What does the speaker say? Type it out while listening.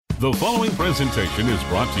The following presentation is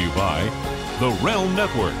brought to you by the Realm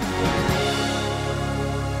Network.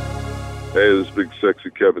 Hey, this is Big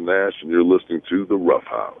Sexy Kevin Nash, and you're listening to The Rough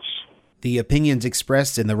House. The opinions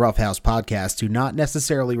expressed in the Rough House podcast do not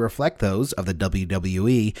necessarily reflect those of the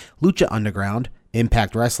WWE, Lucha Underground,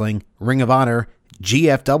 Impact Wrestling, Ring of Honor,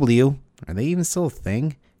 GFW, are they even still a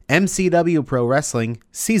thing? MCW Pro Wrestling,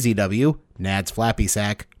 CZW, Nad's Flappy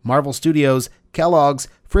Sack, Marvel Studios, Kellogg's,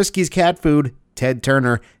 Frisky's Cat Food, Ted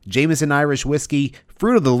Turner, Jameson Irish Whiskey,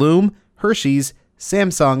 Fruit of the Loom, Hershey's,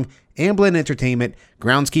 Samsung, Amblin Entertainment,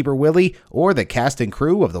 Groundskeeper Willie, or the cast and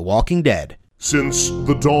crew of The Walking Dead. Since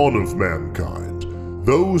the dawn of mankind,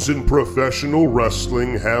 those in professional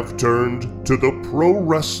wrestling have turned to the Pro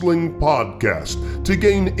Wrestling Podcast to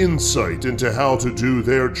gain insight into how to do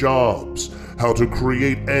their jobs, how to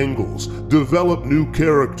create angles, develop new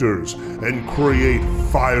characters, and create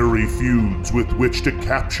fiery feuds with which to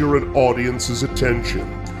capture an audience's attention.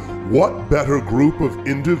 What better group of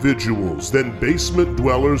individuals than basement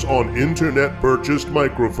dwellers on internet-purchased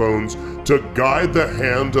microphones to guide the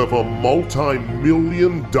hand of a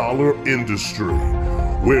multi-million-dollar industry?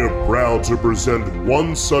 We're proud to present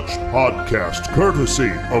one such podcast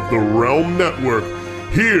courtesy of the Realm Network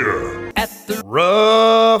here at the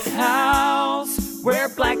Rough House, where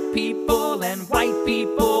black people and white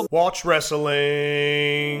people watch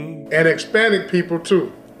wrestling. And Hispanic people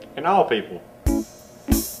too. And all people.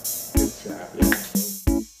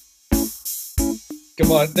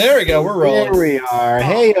 Come on, there we go. We're rolling. There we are.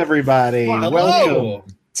 Hey, everybody. Hello. Welcome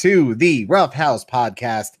to the Rough House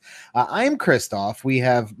podcast. I'm Christoff. We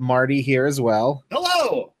have Marty here as well.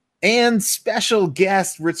 Hello. And special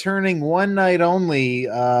guest returning one night only,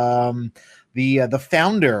 the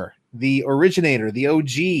founder, the originator, the OG,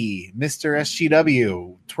 Mr.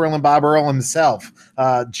 SGW, Twirling Bob Earl himself.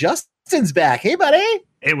 Justin's back. Hey, buddy.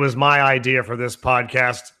 It was my idea for this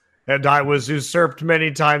podcast, and I was usurped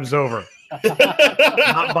many times over.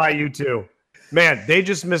 Not by you two. Man, they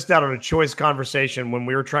just missed out on a choice conversation when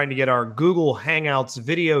we were trying to get our Google Hangouts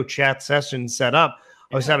video chat session set up.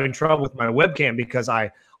 I was having trouble with my webcam because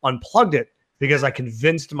I unplugged it because I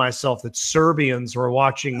convinced myself that Serbians were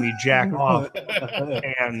watching me jack off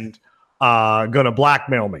and going to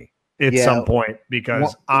blackmail me at some point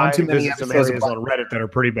because I visit some areas on Reddit that are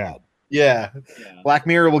pretty bad. Yeah. Black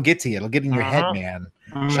Mirror will get to you. It'll get in your head, man.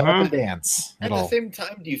 Shut up and dance. At the same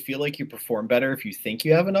time, do you feel like you perform better if you think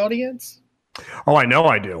you have an audience? Oh, I know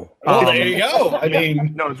I do. Oh, there you go. I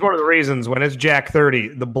mean, no, it's one of the reasons when it's Jack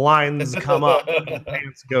 30, the blinds come up, the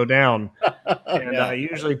pants go down, and I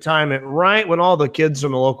usually time it right when all the kids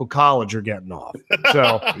from the local college are getting off.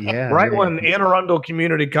 So, when Anne Arundel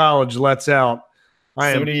Community College lets out, I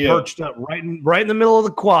am perched up right in the middle of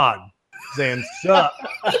the quad, saying, "Sup?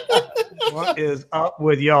 What is up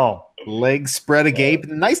with y'all?" Legs spread agape.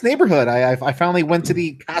 Nice neighborhood. I finally went to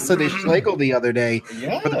the Casa de Schlegel the other day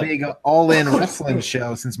for the big all-in wrestling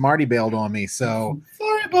show since Marty bailed on me. So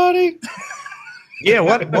sorry, buddy. Yeah,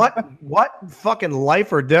 what fucking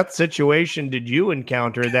life or death situation did you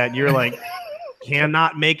encounter that you're like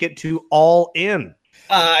cannot make it to all in?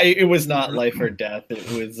 It was not life or death. It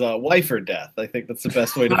was wife or death. I think that's the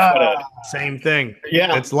best way to put it. Same thing.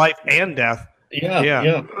 Yeah, it's life and death.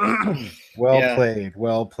 Yeah.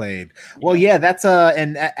 Well played. Well, yeah, that's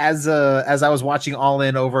and as I was watching All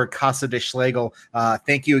In over Casa de Schlegel,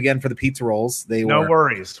 thank you again for the pizza rolls. No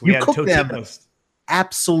worries. We cooked them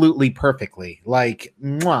absolutely perfectly, like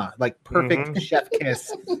mwah, like perfect chef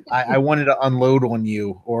kiss. I wanted to unload on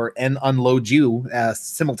you and unload you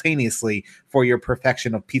simultaneously for your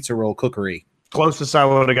perfection of pizza roll cookery. Closest I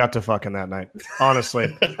would have got to fucking that night,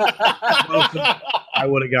 honestly. I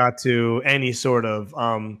would have got to any sort of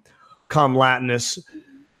cum latinus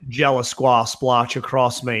jealous squaw splotch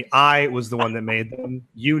across me. I was the one that made them.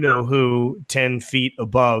 You know who, 10 feet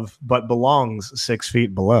above, but belongs 6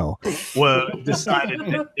 feet below, decided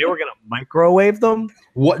that they were going to microwave them.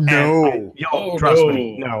 What? No. Trust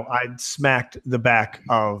me. No, I smacked the back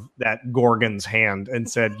of that Gorgon's hand and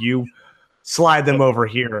said, "You slide them over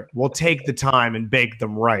here. We'll take the time and bake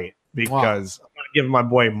them right because I'm going to give my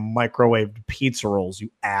boy microwaved pizza rolls,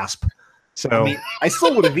 you asp." So I mean, I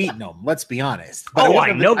still would have eaten them. Let's be honest. But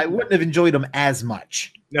I wouldn't have enjoyed them as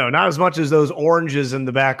much. No, not as much as those oranges in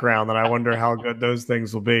the background. That I wonder how good those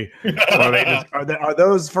things will be. Are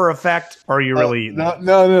those for effect? Or are you really eating them?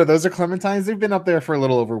 No. Those are clementines. They've been up there for a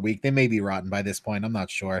little over a week. They may be rotten by this point. I'm not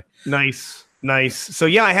sure. Nice. So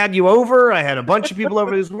yeah, I had you over. I had a bunch of people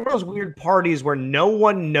over. It was one of those weird parties where no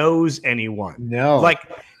one knows anyone. No, like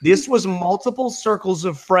this was multiple circles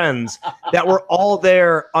of friends that were all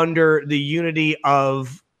there under the unity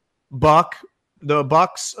of the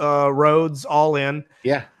Bucks, Rhodes, All In.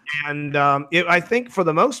 Yeah. And I think for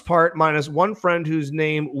the most part, minus one friend whose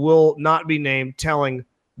name will not be named, telling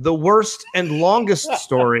the worst and longest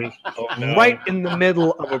story right in the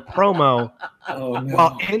middle of a promo. Oh, no.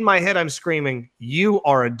 While in my head, I'm screaming, "You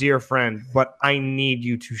are a dear friend, but I need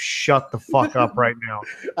you to shut the fuck up right now."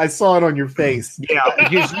 I saw it on your face. Yeah,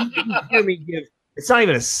 because you didn't hear me give. It's not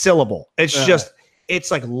even a syllable. It's just, it's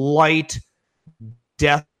like light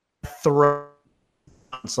death throat.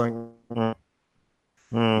 It's like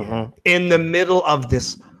in the middle of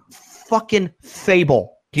this fucking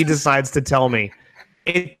fable, he decides to tell me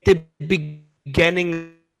at the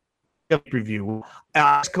beginning of the review.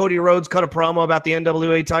 Cody Rhodes cut a promo about the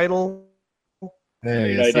NWA title.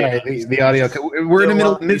 Hey, sorry, the audio. We're in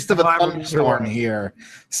the midst of a thunderstorm here,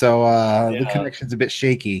 so the connection's a bit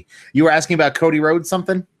shaky. You were asking about Cody Rhodes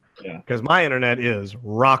something? Yeah, because my internet is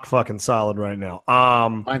rock fucking solid right now.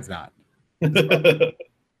 Mine's not.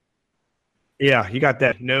 Yeah, you got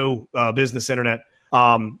that. No business internet.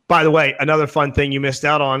 By the way, another fun thing you missed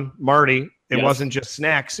out on, Marty. It wasn't just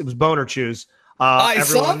snacks; it was boner chews. I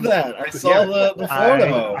saw that. I saw the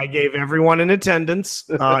photo. I gave everyone in attendance,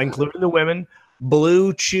 including the women,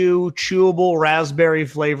 Blue Chew chewable raspberry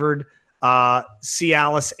flavored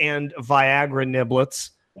Cialis and Viagra niblets.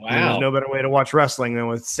 Wow. There's no better way to watch wrestling than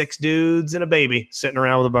with 6 dudes and a baby sitting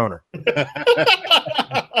around with a boner.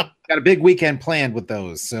 Got a big weekend planned with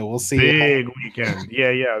those, so we'll see. Big weekend.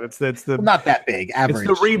 Yeah. That's the well, not that big. Average.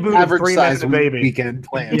 It's the reboot average of 3 size Men and a Baby weekend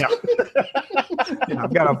planned. Yeah.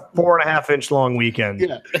 I've got a 4.5-inch long weekend.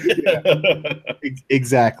 Yeah.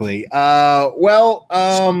 Exactly. Well,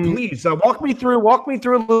 please walk me through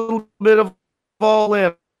a little bit of All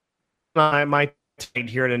In. My take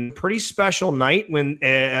here at a pretty special night when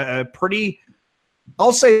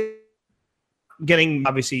I'll say, getting,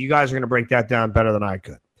 obviously you guys are going to break that down better than I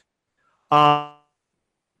could.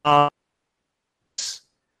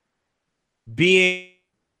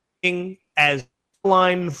 Being as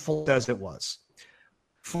lineful as it was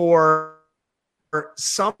for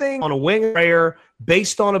something on a wing prayer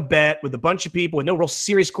based on a bet with a bunch of people with no real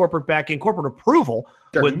serious corporate backing, corporate approval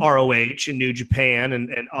with ROH and New Japan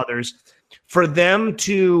and others, for them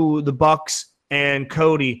to the Bucks and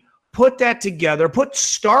Cody put that together, put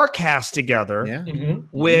StarCast together,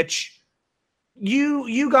 which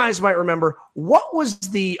you guys might remember. What was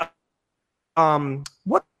the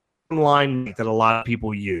what line that a lot of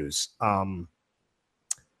people use? God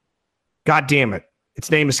damn it. Its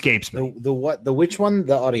name escapes me. The what? The which one?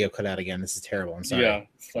 The audio cut out again. This is terrible. I'm sorry. Yeah,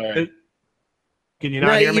 sorry. Can you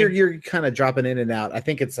not hear me? You're kind of dropping in and out. I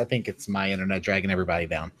think it's my internet dragging everybody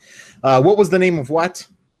down. What was the name of what?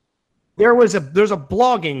 There's a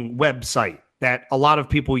blogging website that a lot of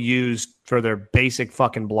people use for their basic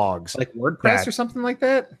fucking blogs, like WordPress or something like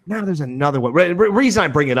that. No, there's another one. Reason I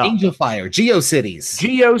bring it up: Angel Fire, GeoCities.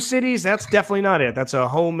 GeoCities. That's definitely not it. That's a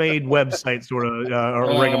homemade website, sort of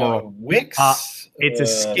rigmarole. Wix. It's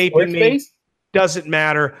escaping me. Doesn't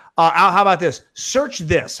matter. How about this? Search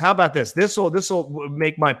this. How about this? This will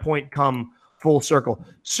make my point come full circle.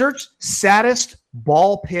 Search saddest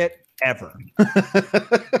ball pit ever.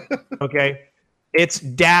 Okay. It's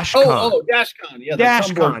DashCon. Oh, DashCon. Yeah,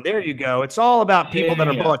 DashCon. There you go. It's all about people that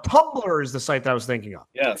are bored. Tumblr is the site that I was thinking of.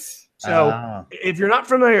 Yes. So if you're not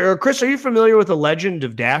familiar, Chris, are you familiar with the legend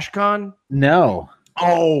of DashCon? No.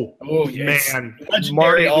 Oh yes. Man.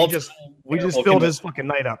 Legendary. Marty, we just filled his fucking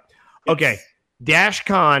night up. Okay.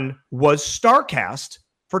 DashCon was StarCast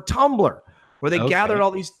for Tumblr, where they gathered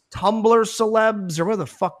all these Tumblr celebs or whatever the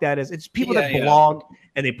fuck that is. It's people that blog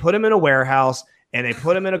and they put them in a warehouse and they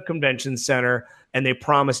put them in a convention center and they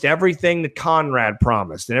promised everything that Conrad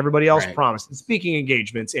promised and everybody else promised, and speaking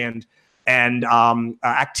engagements and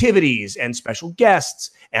activities and special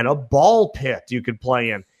guests and a ball pit you could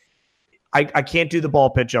play in. I can't do the ball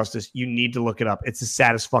pit justice. You need to look it up. It's the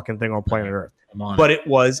saddest fucking thing on planet Earth. But it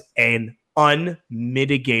was an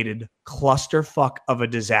unmitigated clusterfuck of a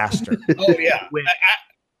disaster. Oh yeah,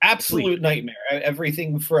 absolute nightmare.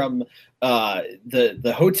 Everything from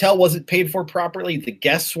the hotel wasn't paid for properly, the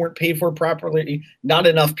guests weren't paid for properly, not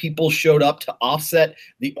enough people showed up to offset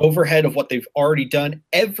the overhead of what they've already done.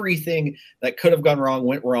 Everything that could have gone wrong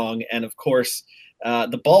went wrong, and of course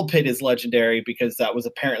the ball pit is legendary because that was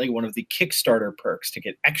apparently one of the Kickstarter perks to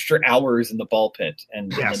get extra hours in the ball pit.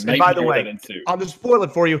 And yes, and by the way, I'll just spoil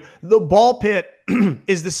it for you. The ball pit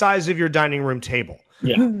is the size of your dining room table.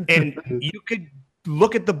 Yeah. And you could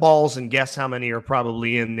look at the balls and guess how many are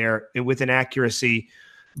probably in there with an accuracy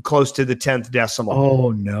close to the 10th decimal.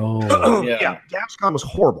 Oh, no. Yeah. DashCon was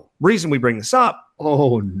horrible. Reason we bring this up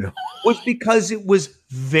was because it was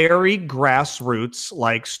very grassroots,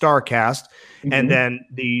 like StarCast. And then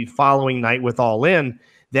the following night with All In,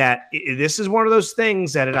 that this is one of those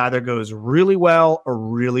things that it either goes really well or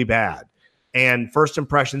really bad. And first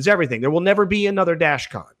impressions, everything. There will never be another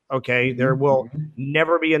DashCon. Okay. There will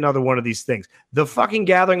never be another one of these things. The fucking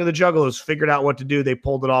Gathering of the Juggalos figured out what to do. They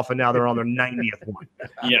pulled it off, and now they're on their 90th one.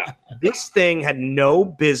 Yeah. This thing had no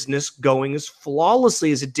business going as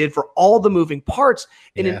flawlessly as it did for all the moving parts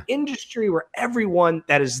in an industry where everyone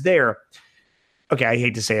that is there. Okay. I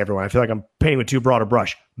hate to say everyone. I feel like I'm painting with too broad a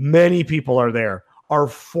brush. Many people are there, are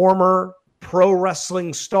former pro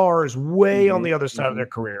wrestling stars way on the other side of their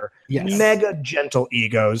career. Yes. Mega gentle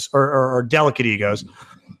egos or delicate egos.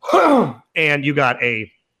 And you got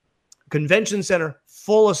a convention center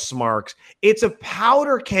full of smarks. It's a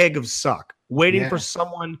powder keg of suck waiting for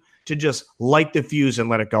someone to just light the fuse and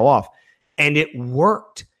let it go off. And it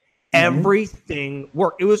worked. Everything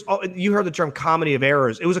worked. It was, you heard the term comedy of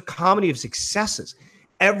errors. It was a comedy of successes.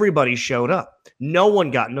 Everybody showed up. No one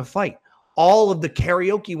got in a fight. All of the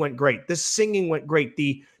karaoke went great. The singing went great.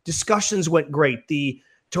 The discussions went great. The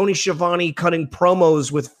Tony Schiavone cutting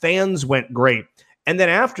promos with fans went great. And then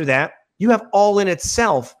after that, you have All In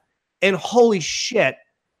itself. And holy shit,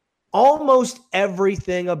 almost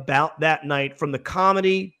everything about that night, from the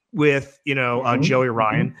comedy with, Joey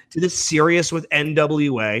Ryan to the serious with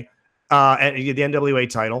NWA, and the NWA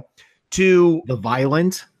title, to The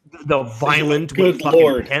violent with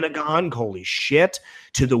fucking Pentagon, holy shit,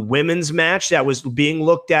 to the women's match that was being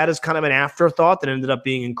looked at as kind of an afterthought that ended up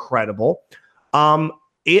being incredible.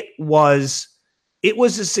 It was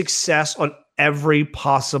a success on every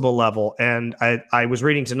possible level. And I was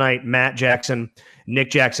reading tonight, Matt Jackson,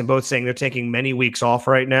 Nick Jackson, both saying they're taking many weeks off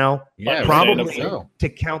right now. Yeah, probably so. to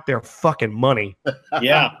count their fucking money.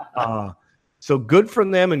 Yeah. So good for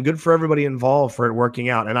them and good for everybody involved for it working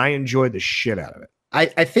out. And I enjoyed the shit out of it.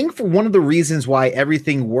 I think for one of the reasons why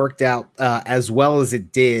everything worked out as well as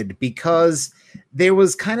it did, because there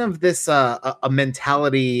was kind of this a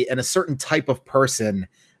mentality and a certain type of person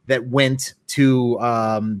that went to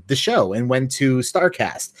the show and went to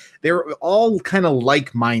StarCast. They were all kind of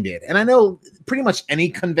like-minded. And I know pretty much any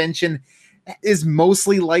convention is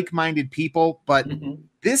mostly like-minded people, but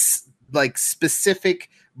this like specific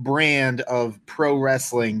brand of pro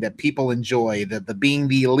wrestling that people enjoy, the being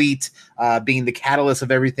the elite, being the catalyst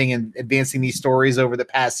of everything and advancing these stories over the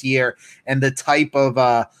past year, and the type of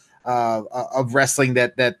wrestling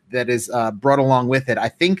that is brought along with it. I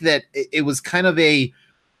think that it was kind of a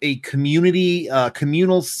community,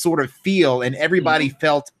 communal sort of feel, and everybody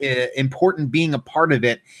felt important being a part of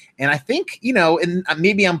it. And I think, and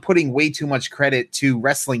maybe I'm putting way too much credit to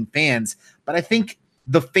wrestling fans, but I think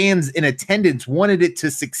the fans in attendance wanted it to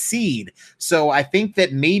succeed. So I think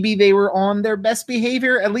that maybe they were on their best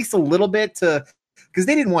behavior, at least a little bit, because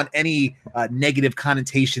they didn't want any negative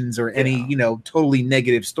connotations or any, totally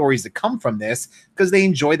negative stories that come from this, because they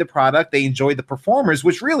enjoy the product. They enjoy the performers,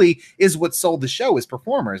 which really is what sold the show, is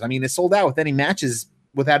performers. I mean, it sold out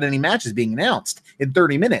without any matches being announced in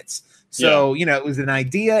 30 minutes. So, it was an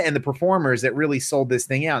idea and the performers that really sold this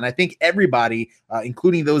thing out. And I think everybody,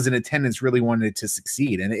 including those in attendance, really wanted it to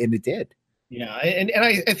succeed. And it did. Yeah. And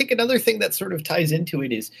I think another thing that sort of ties into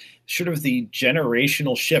it is sort of the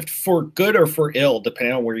generational shift, for good or for ill,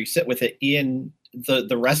 depending on where you sit with it, in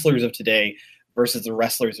the wrestlers of today versus the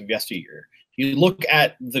wrestlers of yesteryear. You look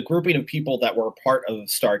at the grouping of people that were a part of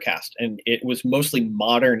StarCast, and it was mostly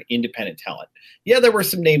modern independent talent. Yeah, there were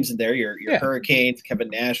some names in there. Your Hurricanes, Kevin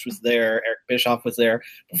Nash was there, Eric Bischoff was there.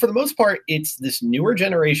 But for the most part, it's this newer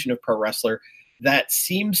generation of pro wrestler that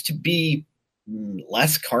seems to be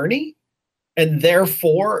less carny. And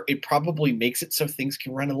therefore, it probably makes it so things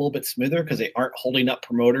can run a little bit smoother, because they aren't holding up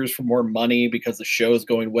promoters for more money because the show is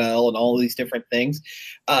going well and all of these different things.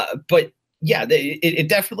 But yeah, it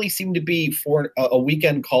definitely seemed to be, for a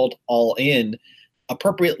weekend called All In,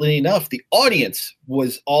 appropriately enough, the audience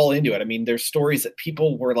was all into it. I mean, there's stories that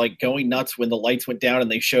people were like going nuts when the lights went down and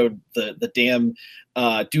they showed the damn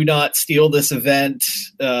do not steal this event,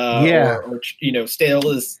 or steal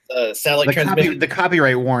this satellite transmission. The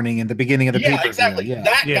copyright warning in the beginning of the paper. Exactly.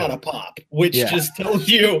 That got a pop, which just tells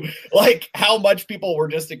you like how much people were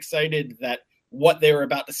just excited that what they were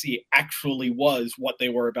about to see actually was what they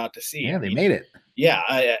were about to see. Yeah, they made it. Yeah,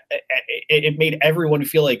 it made everyone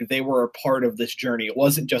feel like they were a part of this journey. It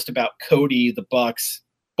wasn't just about Cody, the Bucks,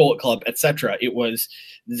 Bullet Club, etc. It was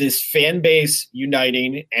this fan base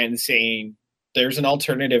uniting and saying, there's an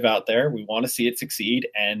alternative out there. We want to see it succeed,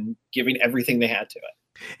 and giving everything they had to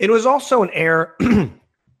it. It was also an air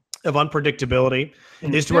of unpredictability,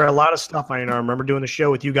 is to where a lot of stuff, I remember doing the show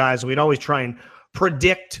with you guys, we'd always try and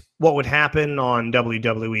predict what would happen on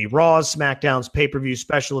WWE Raws, SmackDowns, pay-per-view,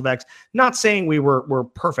 special effects. Not saying we were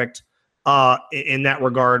perfect, in that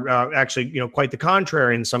regard. Actually, quite the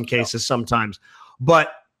contrary in some cases sometimes.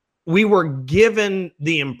 But we were given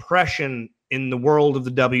the impression in the world of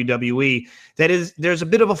the WWE there's a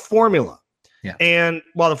bit of a formula. Yeah. And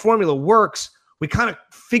while the formula works, we kind of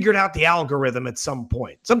figured out the algorithm at some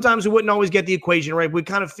point. Sometimes we wouldn't always get the equation right. We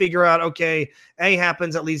kind of figure out, okay, A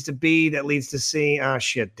happens, that leads to B, that leads to C.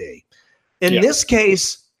 D. In this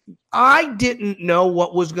case, I didn't know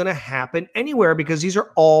what was going to happen anywhere because these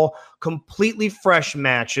are all completely fresh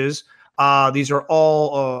matches. These are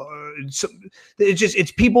all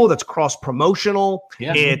it's people that's cross promotional.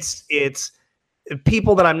 Yeah. It's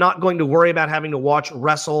people that I'm not going to worry about having to watch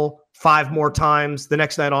wrestle 5 more times the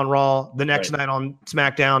next night on Raw, the next night on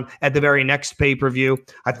SmackDown, at the very next pay-per-view.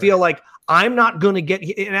 I feel like I'm not going to get,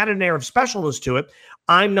 and add an air of specialness to it,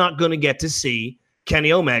 I'm not going to get to see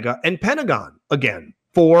Kenny Omega and Pentagon again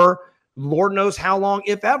for Lord knows how long,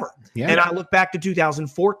 if ever. Yeah. And I look back to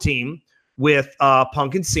 2014 with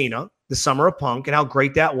Punk and Cena, the Summer of Punk, and how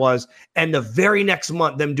great that was. And the very next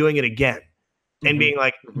month, them doing it again and being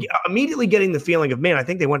like, immediately getting the feeling of, man, I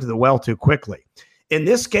think they went to the well too quickly. In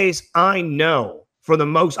this case, I know for the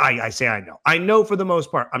most, I know for the most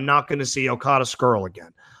part, I'm not going to see Okada Skrull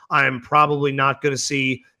again. I'm probably not going to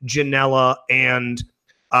see Janela and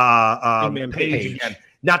Paige again.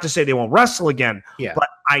 Not to say they won't wrestle again, but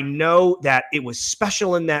I know that it was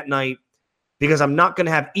special in that night because I'm not going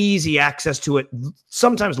to have easy access to it.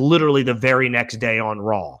 Sometimes literally the very next day on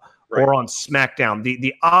Raw or on SmackDown.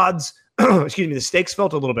 The odds, the stakes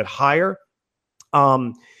felt a little bit higher.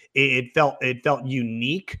 It felt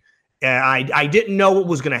unique. I didn't know what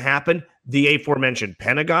was going to happen. The aforementioned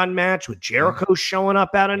Pentagon match with Jericho showing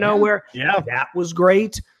up out of nowhere. Yeah, that was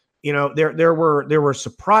great. There were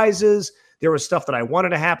surprises. There was stuff that I wanted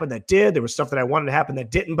to happen that did. There was stuff that I wanted to happen that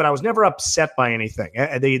didn't. But I was never upset by anything.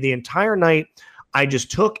 The entire night, I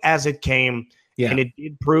just took as it came, and it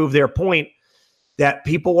did prove their point that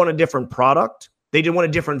people want a different product. They did want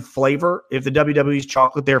a different flavor. If the WWE's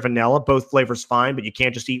chocolate, they're vanilla. Both flavors fine, but you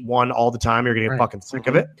can't just eat one all the time. You're going to get fucking sick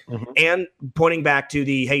of it. And pointing back to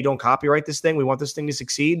the, hey, don't copyright this thing. We want this thing to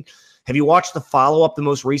succeed. Have you watched the follow-up, the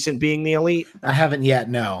most recent being the Elite? I haven't yet,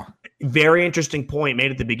 no. Very interesting point made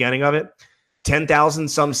at the beginning of it. 10,000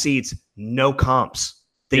 some seats, no comps.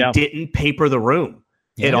 They didn't paper the room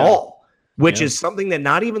at all, which is something that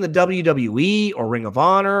not even the WWE or Ring of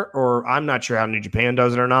Honor, or I'm not sure how New Japan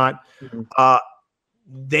does it or not,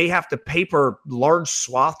 they have to paper large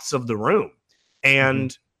swaths of the room.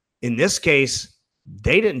 And in this case,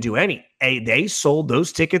 they didn't do any. They sold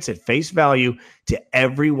those tickets at face value to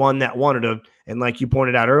everyone that wanted them. And like you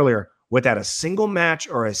pointed out earlier, without a single match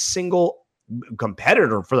or a single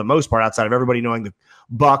competitor, for the most part, outside of everybody knowing the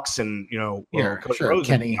Bucks and,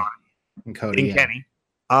 Kenny and Cody. And Kenny.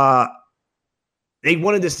 They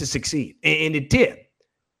wanted this to succeed, and it did.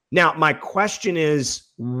 Now, my question is,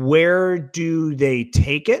 where do they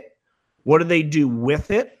take it? What do they do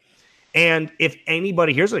with it? And if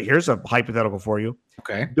anybody, here's a hypothetical for you.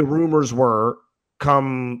 Okay. The rumors were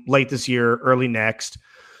come late this year, early next,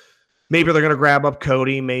 maybe they're going to grab up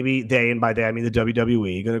Cody. Maybe they, and by they, I mean the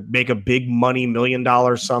WWE, going to make a big money, $1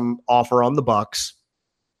 million some offer on the Bucks.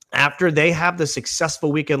 After they have the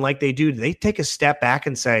successful weekend like they do they take a step back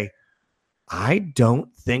and say, I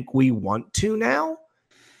don't think we want to now?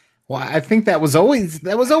 Well, I think that was always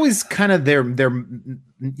kind of their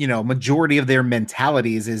majority of their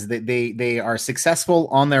mentalities is that they are successful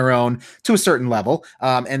on their own to a certain level.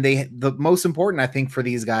 And the most important, I think, for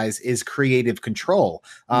these guys is creative control,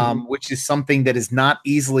 which is something that is not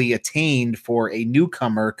easily attained for a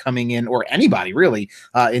newcomer coming in, or anybody really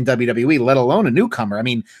in WWE, let alone a newcomer. I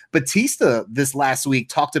mean, Batista this last week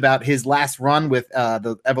talked about his last run with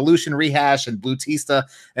the Evolution rehash and Blutista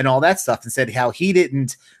and all that stuff, and said how he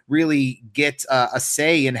didn't really get a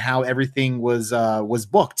say in how everything was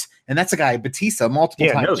booked. And that's a guy, Batista, multiple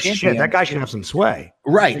time champion. Shit, that guy should have some sway.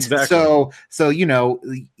 Right. Exactly. So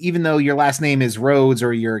even though your last name is Rhodes,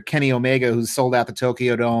 or you're Kenny Omega, who's sold out the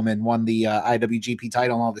Tokyo Dome and won the IWGP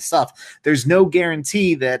title and all this stuff, there's no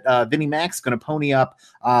guarantee that Vinnie Mac's going to pony up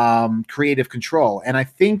creative control. And I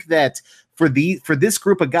think that for this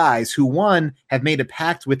group of guys who, one, have made a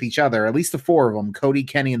pact with each other, at least the 4 of them, Cody,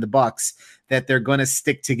 Kenny, and the Bucks, that they're going to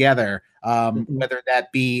stick together, whether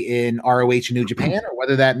that be in ROH and New Japan, or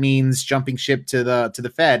whether that means jumping ship to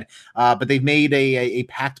the Fed. But they've made a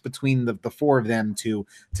pact between the 4 of them to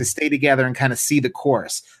stay together and kind of see the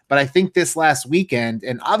course. But I think this last weekend,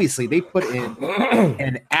 and obviously they put in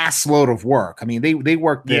an assload of work. I mean, they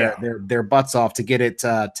worked their butts off to get it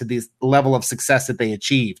to this level of success that they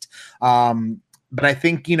achieved. But I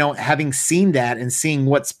think, having seen that and seeing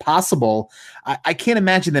what's possible, I can't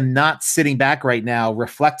imagine them not sitting back right now,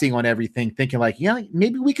 reflecting on everything, thinking like,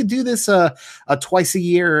 maybe we could do this a twice a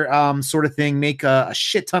year sort of thing, make a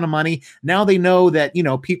shit ton of money. Now they know that,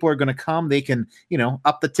 people are going to come. They can,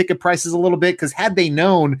 up the ticket prices a little bit, because had they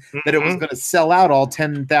known that it was going to sell out all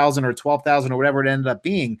 10,000 or 12,000 or whatever it ended up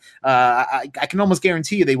being, I can almost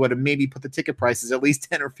guarantee you they would have maybe put the ticket prices at least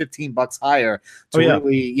 10 or 15 bucks higher to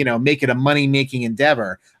really, make it a money-making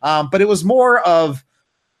endeavor. But it was more of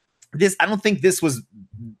this. I don't think this was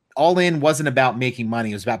All In wasn't about making money.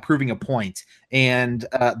 It was about proving a point. And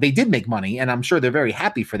they did make money, and I'm sure they're very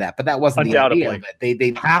happy for that, but that wasn't the idea of it. They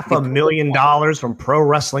 $500,000 from Pro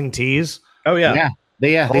Wrestling Tees. Oh yeah.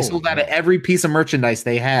 They sold out of every piece of merchandise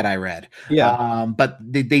they had, I read. Yeah. But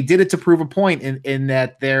they did it to prove a point in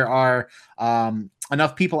that there are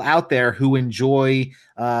enough people out there who enjoy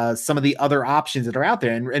some of the other options that are out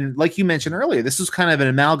there. And like you mentioned earlier, this was kind of an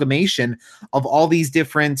amalgamation of all these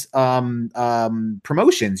different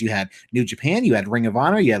promotions. You had New Japan, you had Ring of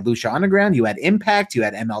Honor, you had Lucha Underground, you had Impact, you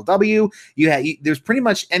had MLW, there's pretty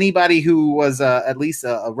much anybody who was at least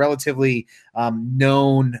a relatively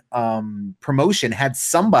known promotion had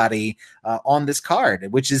somebody on this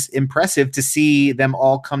card, which is impressive to see them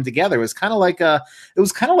all come together. It was kind of like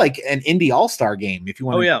an indie all-star game, if you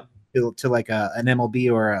want to like an MLB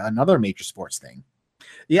or another major sports thing.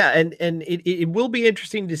 Yeah, and it will be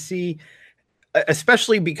interesting to see,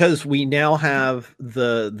 especially because we now have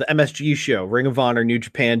the MSG show, Ring of Honor, New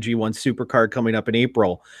Japan, G1 Supercard coming up in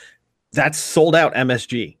April. That's sold out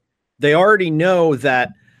MSG. They already know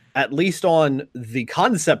that, at least on the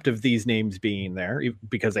concept of these names being there,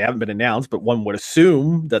 because they haven't been announced, but one would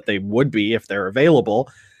assume that they would be if they're available.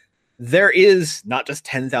 There is not just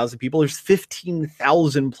 10,000 people, there's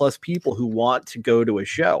 15,000 plus people who want to go to a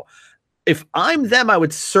show. If I'm them, I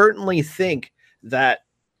would certainly think that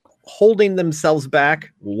holding themselves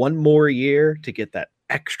back one more year to get that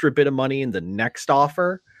extra bit of money in the next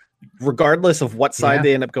offer, regardless of what side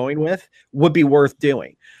they end up going with, would be worth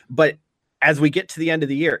doing. But as we get to the end of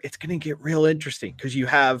the year, it's going to get real interesting, because you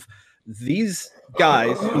have these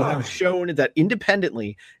guys who have shown that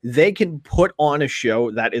independently they can put on a show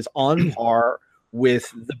that is on par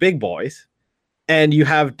with the big boys, and you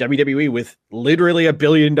have WWE with literally $1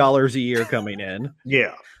 billion a year coming in.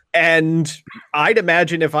 Yeah. And I'd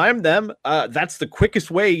imagine if I'm them, that's the quickest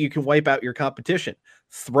way you can wipe out your competition.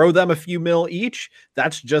 Throw them a few mil each.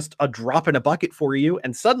 That's just a drop in a bucket for you.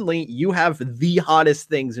 And suddenly you have the hottest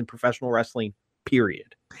things in professional wrestling,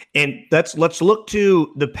 period. And let's look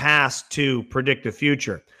to the past to predict the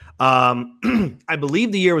future. I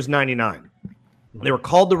believe the year was 99. They were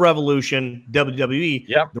called the Revolution, WWE,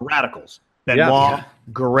 the Radicals, Benoit,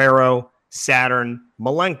 Guerrero, Saturn,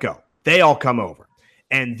 Malenko. They all come over.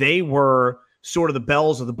 And they were sort of the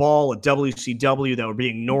bells of the ball at WCW that were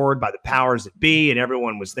being ignored by the powers that be. And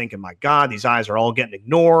everyone was thinking, my God, these guys are all getting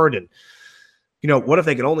ignored. And, what if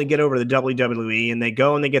they could only get over to the WWE? And they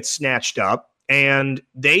go and they get snatched up. And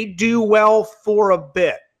they do well for a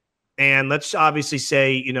bit. And let's obviously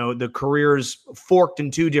say, the careers forked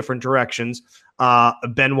in two different directions.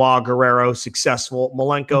 Benoit, Guerrero, successful.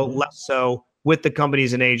 Malenko, less so. With the company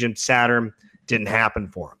as an agent, Saturn, didn't happen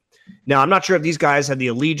for him. Now, I'm not sure if these guys had the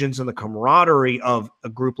allegiance and the camaraderie of a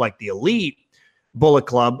group like the Elite Bullet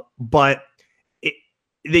Club, but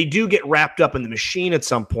they do get wrapped up in the machine at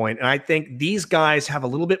some point. And I think these guys have a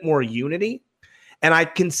little bit more unity. And I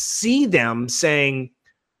can see them saying,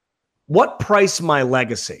 what price my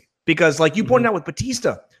legacy? Because like you pointed out with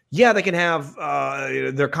Batista, they can have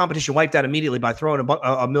their competition wiped out immediately by throwing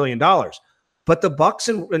 $1 million. But the Bucks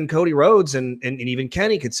and Cody Rhodes and even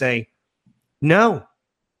Kenny could say, no.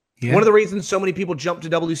 Yeah. One of the reasons so many people jumped to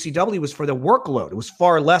WCW was for the workload. It was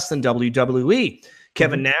far less than WWE.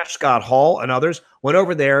 Kevin Nash, Scott Hall, and others went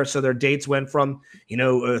over there, so their dates went from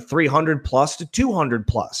 300 plus to 200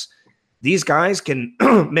 plus. These guys can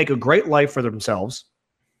make a great life for themselves.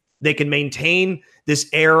 They can maintain this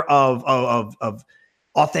air of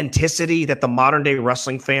authenticity that the modern day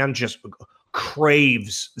wrestling fan just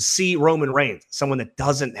craves. See Roman Reigns, someone that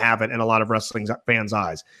doesn't have it in a lot of wrestling fans'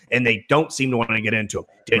 eyes, and they don't seem to want to get into it.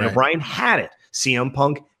 Daniel Bryan had it. CM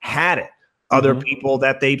Punk had it. Other people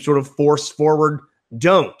that they sort of force forward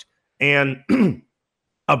don't. And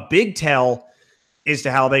a big tell as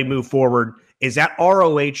to how they move forward is that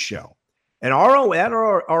ROH show. And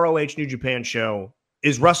that ROH New Japan show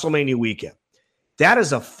is WrestleMania weekend. That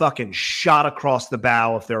is a fucking shot across the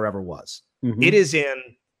bow if there ever was. It is in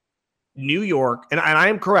New York, and I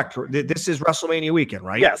am correct. This is WrestleMania weekend,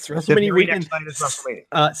 right? Yes, WrestleMania weekend. Next night is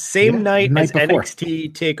WrestleMania. Same night as before.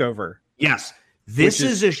 NXT TakeOver. Yes, This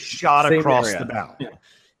is a shot across area. the bow. Yeah.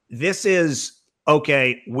 This is,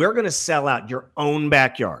 okay, we're going to sell out your own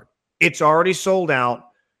backyard. It's already sold out.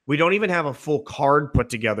 We don't even have a full card put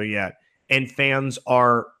together yet, and fans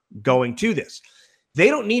are going to this. They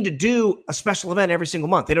don't need to do a special event every single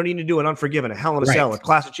month. They don't need to do an Unforgiven, a Hell in a Cell, a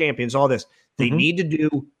Clash of Champions, all this. They need to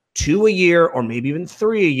do 2 a year or maybe even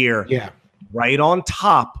 3 a year. Yeah. Right on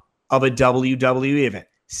top of a WWE event.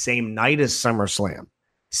 Same night as SummerSlam.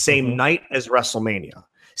 Same night as WrestleMania.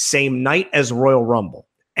 Same night as Royal Rumble.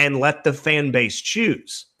 And let the fan base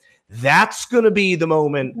choose. That's going to be the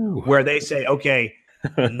moment where they say, okay,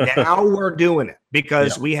 now we're doing it.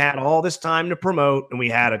 Because we had all this time to promote, and we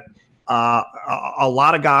had a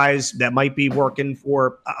lot of guys that might be working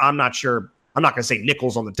for, I'm not sure, I'm not going to say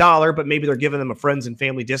nickels on the dollar, but maybe they're giving them a friends and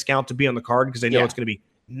family discount to be on the card because they know it's going to be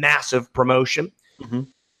massive promotion.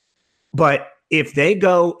 But if they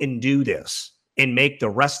go and do this and make the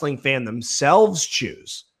wrestling fan themselves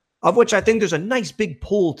choose, of which I think there's a nice big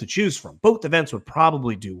pool to choose from, both events would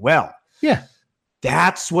probably do well. Yeah.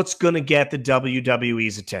 That's what's going to get the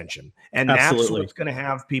WWE's attention. And that's what's going to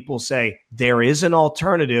have people say there is an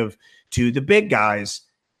alternative to the big guys,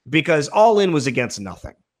 because All In was against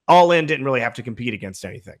nothing. All In didn't really have to compete against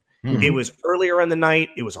anything. It was earlier in the night.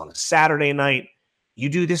 It was on a Saturday night. You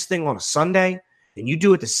do this thing on a Sunday, and you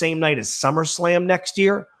do it the same night as SummerSlam next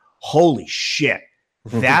year. Holy shit.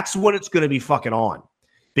 That's what it's going to be fucking on,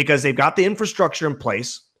 because they've got the infrastructure in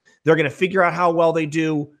place. They're going to figure out how well they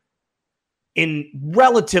do in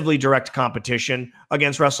relatively direct competition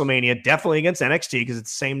against WrestleMania, definitely against NXT, because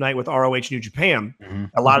it's the same night with ROH New Japan.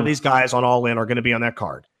 A lot of these guys on All In are going to be on that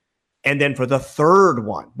card. And then for the third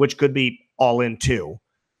one, which could be All In 2,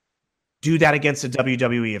 do that against a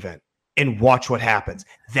WWE event and watch what happens.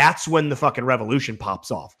 That's when the fucking revolution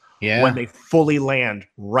pops off. Yeah. When they fully land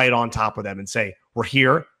right on top of them and say, we're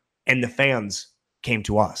here, and the fans came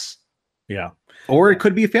to us. Yeah. Or it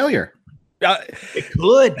could be a failure. It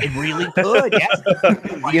could. It really could.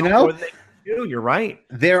 Yes. You know, you're right.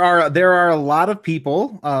 There are a lot of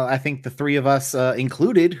people, I think the three of us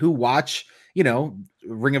included, who watch, you know,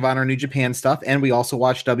 Ring of Honor, New Japan stuff, and we also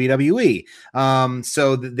watch WWE.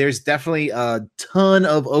 So there's definitely a ton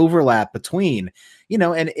of overlap between, you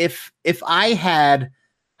know, and if I had,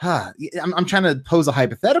 I'm trying to pose a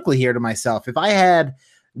hypothetical here to myself. If I had,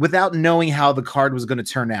 without knowing how the card was going to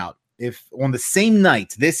turn out, if on the same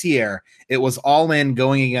night this year it was All In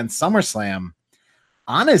going against SummerSlam,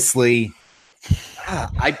 honestly,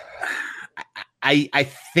 I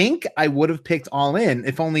think I would have picked All In,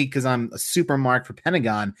 if only because I'm a super mark for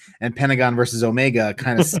Pentagon, and Pentagon versus Omega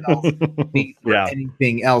kind of sells me for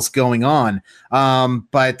anything else going on.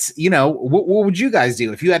 But you know, what would you guys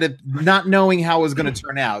do if you had to, not knowing how it was going to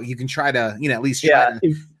turn out? You can try to, you know, at least try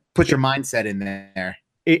to put your mindset in there.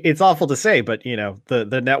 It's awful to say, but you know,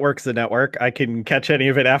 the network's the network. I can catch any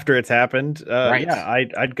of it after it's happened. Right. Yeah,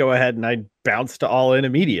 I'd go ahead and I'd bounce to All In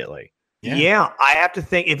immediately. Yeah, I have to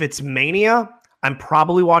think, if it's Mania, I'm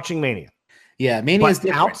probably watching Mania. Yeah, Mania is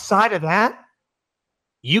different. Outside of that,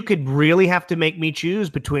 you could really have to make me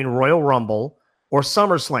choose between Royal Rumble or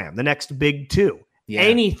SummerSlam, the next big two. Yeah.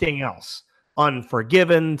 Anything else,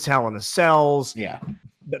 Unforgiven, Hell in a Cells, the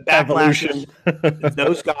Backlash,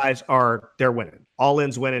 those guys they're winning. All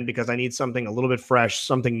In's winning because I need something a little bit fresh,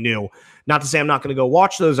 something new. Not to say I'm not going to go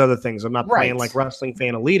watch those other things. I'm not playing like wrestling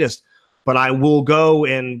fan elitist, but I will go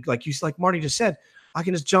and, like Marty just said, I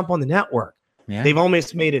can just jump on the network. Yeah. They've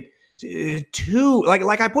almost made it too,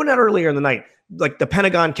 like I put out earlier in the night, like the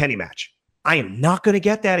Pentagon Kenny match. I am not going to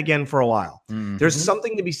get that again for a while. There's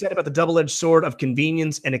something to be said about the double-edged sword of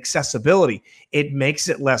convenience and accessibility. It makes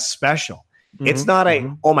it less special. It's not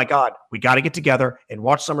oh my God, we got to get together and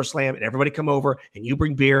watch SummerSlam and everybody come over and you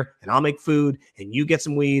bring beer and I'll make food and you get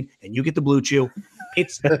some weed and you get the Blue Chew.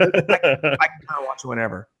 It's I can kind of watch it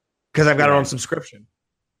whenever because I've got it on subscription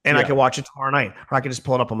and I can watch it tomorrow night, or I can just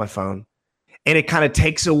pull it up on my phone. And it kind of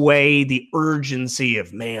takes away the urgency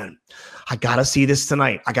of, man, I got to see this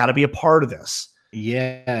tonight. I got to be a part of this.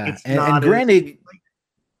 Yeah. And granted,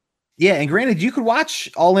 and granted, you could watch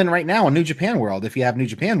All In right now on New Japan World if you have New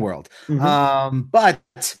Japan World. But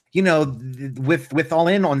you know, with All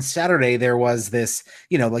In on Saturday, there was this,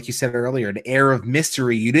 you know, like you said earlier, an air of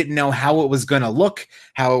mystery. You didn't know how it was going to look,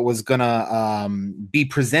 how it was going to be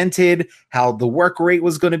presented, how the work rate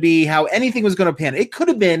was going to be, how anything was going to pan. It could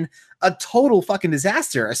have been a total fucking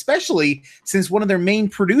disaster, especially since one of their main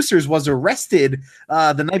producers was arrested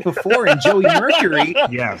the night before in Joey Mercury.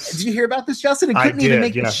 Yes. Did you hear about this, Justin? It I couldn't even did,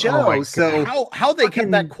 make the yes. show. Oh so how they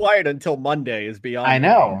kept that quiet until Monday is beyond I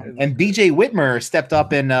know. me. And BJ Whitmer stepped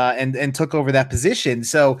up and took over that position.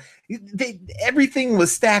 So everything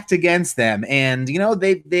was stacked against them, and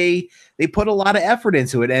they put a lot of effort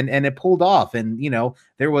into it, and it pulled off. And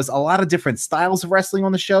there was a lot of different styles of wrestling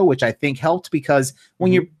on the show, which I think helped, because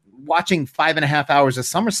when you're watching 5.5 hours of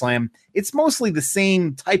SummerSlam, it's mostly the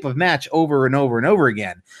same type of match over and over and over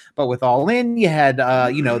again. But with All In, you had the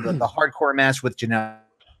hardcore match with Janelle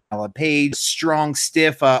Page, strong,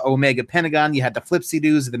 stiff Omega Pentagon. You had the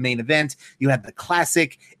flipsy-doos of the main event. You had the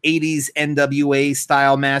classic 80s NWA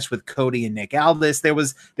style match with Cody and Nick Aldis. There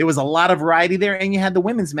was a lot of variety there, and you had the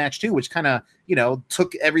women's match too, which kind of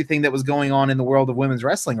took everything that was going on in the world of women's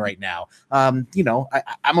wrestling right now. I'm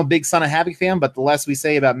a big Son of Havoc fan, but the less we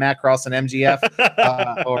say about Matt Cross and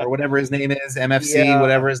MGF or whatever his name is, MFC,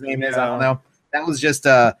 whatever his name is, I don't know. That was just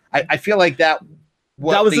I feel like that.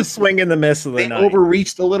 That was a swing and the miss of the night. They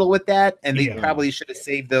overreached a little with that, and they probably should have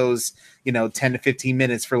saved those, 10 to 15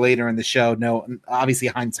 minutes for later in the show. No, obviously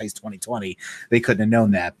hindsight's 2020. They couldn't have known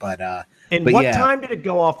that, but what time did it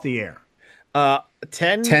go off the air?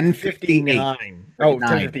 10:59. Oh,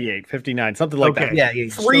 10:58, 59, something like that. Yeah.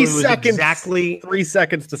 3 seconds. Exactly 3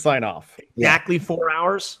 seconds to sign off. Exactly 4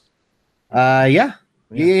 hours. Yeah. 7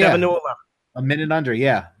 to 11. A minute under,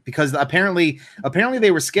 yeah. Because apparently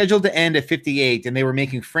they were scheduled to end at 58, and they were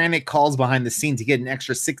making frantic calls behind the scene to get an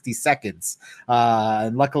extra 60 seconds.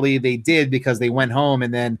 And luckily they did, because they went home,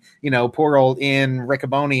 and then, poor old Ian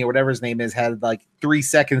Riccaboni or whatever his name is had like 3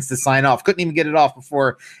 seconds to sign off. Couldn't even get it off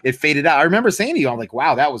before it faded out. I remember saying to you, I'm like,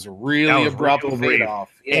 wow, that was really abrupt fade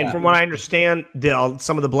off. Yeah. And from what I understand,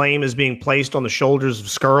 some of the blame is being placed on the shoulders of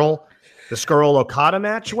Skrull. The Skrull Okada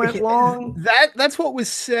match went long. That's what was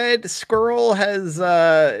said. Skrull has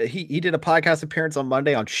he did a podcast appearance on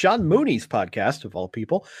Monday on Sean Mooney's podcast, of all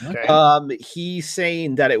people. Okay. He's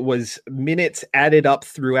saying that it was minutes added up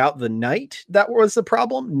throughout the night that was the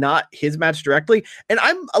problem, not his match directly. And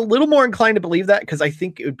I'm a little more inclined to believe that, because I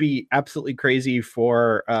think it would be absolutely crazy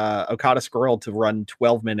for Okada Skrull to run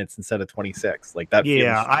 12 minutes instead of 26. Like that.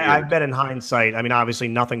 Yeah, I bet in hindsight. I mean, obviously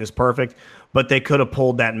nothing is perfect, but they could have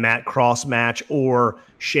pulled that Matt Cross match or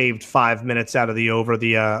shaved 5 minutes out of the over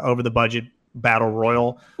the budget battle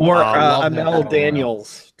royal, or Amel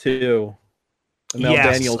Daniels too. Amel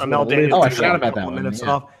Daniels. Oh, I forgot about that one. Minutes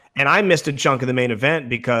off. And I missed a chunk of the main event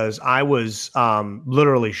because I was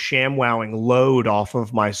literally ShamWowing load off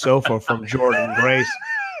of my sofa from Jordan Grace,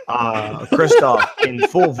 Christoff in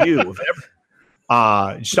full view of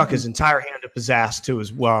everything. Stuck his entire hand up his ass to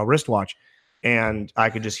his wristwatch. And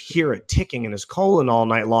I could just hear it ticking in his colon all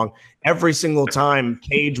night long. Every single time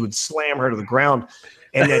Cage would slam her to the ground,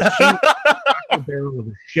 and that huge barrel of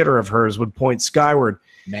a shitter of hers would point skyward.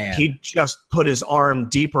 Man, he'd just put his arm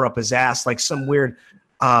deeper up his ass, like some weird,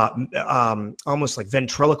 almost like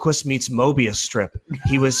ventriloquist meets Mobius strip.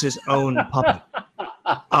 He was his own puppet.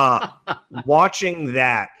 Watching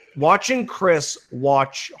Chris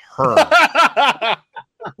watch her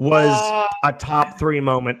was a top 3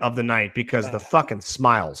 moment of the night, because the fucking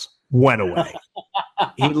smiles went away.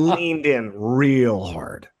 He leaned in real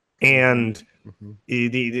hard, and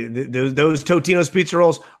those Totino's pizza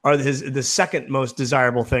rolls are the second most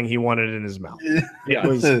desirable thing he wanted in his mouth.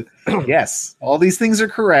 Yes, all these things are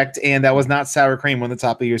correct, and that was not sour cream on the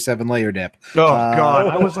top of your 7-layer dip. Oh God!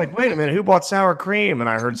 I was like, wait a minute, who bought sour cream? And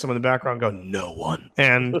I heard someone in the background go, "No one."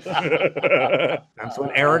 And that's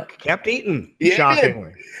when Eric kept eating.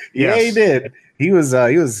 Shockingly, yeah, he did. He was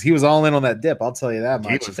all in on that dip. I'll tell you that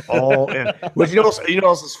much. He was all in. Which you know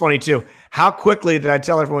also is funny too. How quickly did I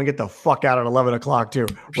tell everyone get the fuck out at 11 o'clock too?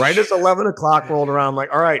 Right as 11 o'clock rolled around, I'm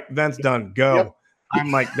like, all right, event's done. Go. Yep.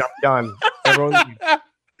 I'm like, done. Everyone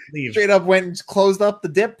leave. Straight up went and closed up the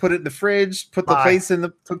dip, put it in the fridge, put the face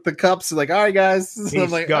in took the cups. Like, all right, guys. So I'm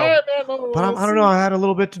like, go. Right, man, but I don't know. I had a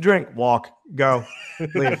little bit to drink. Walk. Go.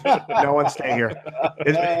 Leave. No one stay here.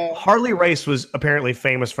 Harley Race was apparently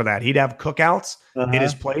famous for that. He'd have cookouts in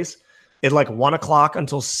his place at like 1 o'clock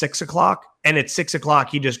until 6 o'clock. And at 6 o'clock,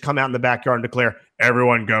 he'd just come out in the backyard and declare,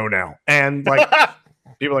 everyone go now. And like,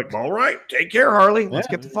 people are like, all right, take care, Harley. Let's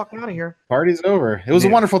get the fuck out of here. Party's over. It was a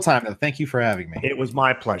wonderful time, though. Thank you for having me. It was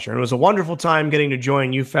my pleasure. It was a wonderful time getting to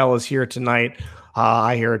join you fellas here tonight.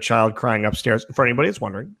 I hear a child crying upstairs. For anybody that's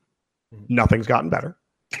wondering, nothing's gotten better.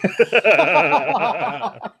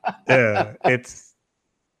 It's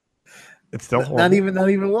still horrible. Not even a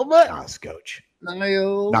little bit. Not a scotch. Not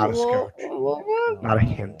a scotch. Not a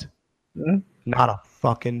hint. Not a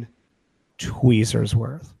fucking tweezer's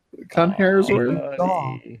worth. Con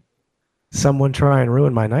Hairsworth. Someone try and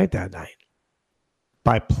ruin my night that night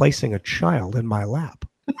by placing a child in my lap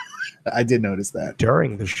I did notice that.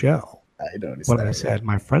 during the show I noticed when that. I said,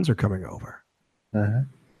 my friends are coming over. Uh-huh.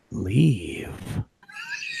 Leave.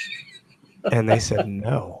 And they said,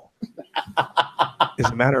 no. As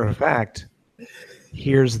a matter of fact,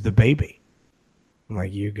 here's the baby. I'm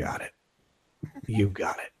like, you got it. You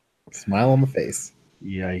got it. Smile on my face.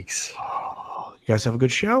 Yikes. Oh, you guys have a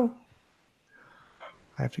good show?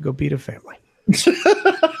 I have to go beat a family.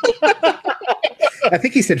 I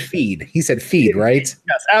think he said feed. He said feed, right?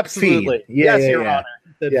 Yes, absolutely. Feed. Yeah, yes, yeah, Your yeah. Honor.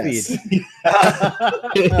 Said Yes. feed.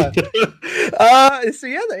 So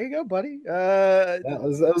yeah, there you go, buddy. That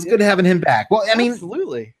was good having him back. Well, I mean,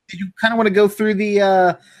 absolutely. did you kind of want to go through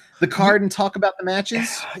the card and talk about the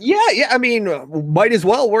matches? Yeah. I mean, might as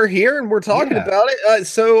well. We're here and we're talking about it.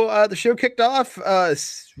 So the show kicked off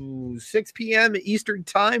 6 p.m. Eastern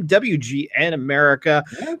Time, WGN America,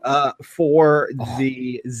 for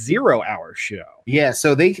the 0 hour show. Yeah.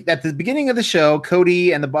 So they at the beginning of the show,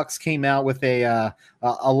 Cody and the Bucks came out with a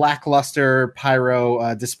lackluster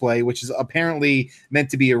pyro display, which is apparently meant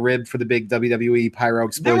to be a rib for the big WWE pyro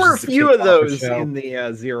explosions. There were a few of those in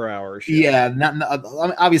the 0 hour show. Yeah, not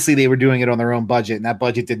obviously they were doing it on their own budget, and that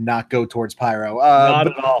budget did not go towards pyro. Not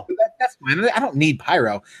at all. That's fine. I don't need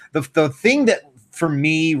pyro. The thing that for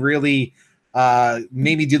me really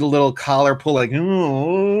made me do the little collar pull, like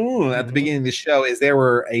at the beginning of the show, is there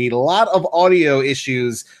were a lot of audio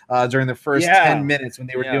issues during the first 10 minutes when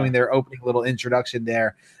they were doing their opening little introduction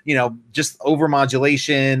there. You know, just over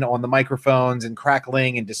modulation on the microphones and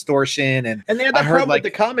crackling and distortion, and they had that problem with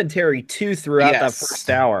the commentary too throughout that first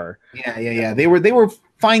hour. Yeah. They were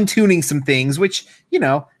fine tuning some things, which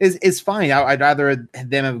is fine. I'd rather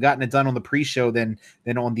them have gotten it done on the pre-show than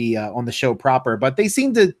on the show proper. But they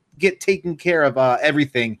seem to get taken care of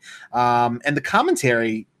everything, and the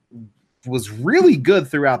commentary was really good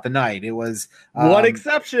throughout the night. It was one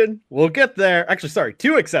exception. We'll get there. Actually, sorry,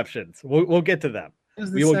 two exceptions. We'll get to them.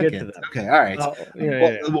 We will get to them. Okay, all right.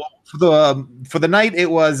 For the night,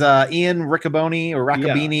 it was Ian Riccaboni or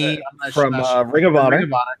Raccabini from Ring of Honor.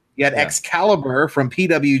 You had Excalibur from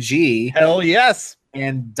PWG. Hell yes.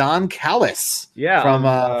 And Don Callis from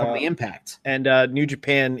the Impact. And New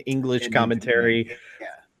Japan English commentary.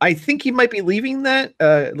 I think he might be leaving that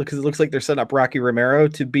because it looks like they're setting up Rocky Romero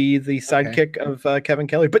to be the sidekick of Kevin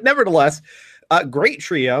Kelly. But nevertheless, great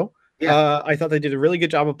trio. Yeah. I thought they did a really good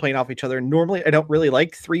job of playing off each other. Normally, I don't really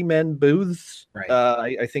like 3-man booths. Right.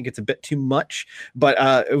 I think it's a bit too much, but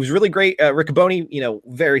it was really great. Riccaboni,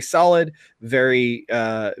 very solid, very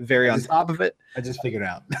on top of it. I just figured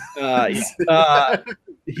out.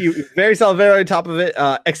 He very solid, very on top of it.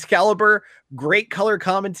 Excalibur, great color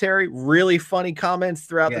commentary, really funny comments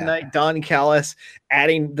throughout the night. Don Callis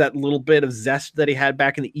adding that little bit of zest that he had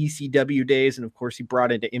back in the ECW days, and of course he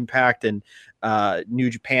brought into Impact and New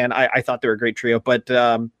Japan. I thought they were a great trio, but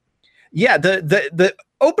the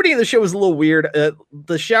opening of the show was a little weird.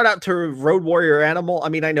 The shout out to Road Warrior Animal. I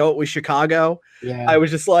mean, I know it was Chicago. Yeah, I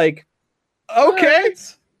was just like, okay.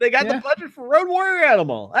 They got the budget for Road Warrior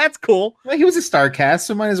Animal. That's cool. Well, he was a star cast,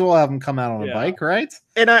 so might as well have him come out on a bike, right?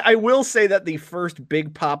 And I will say that the first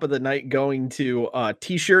big pop of the night going to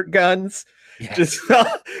T-shirt guns just felt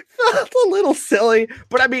a little silly.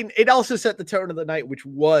 But I mean, it also set the tone of the night, which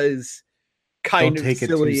was kind of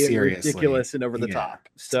silly and ridiculous and over the top.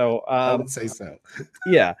 So I would say so.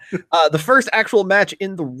 The first actual match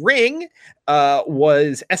in the ring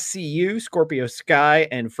was SCU, Scorpio Sky,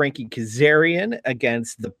 and Frankie Kazarian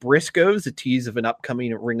against the Briscoes, a tease of an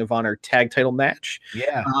upcoming Ring of Honor tag title match.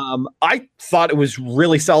 Yeah. I thought it was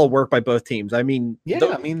really solid work by both teams. I mean,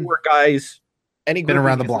 those four guys, any been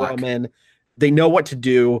around the block. They know what to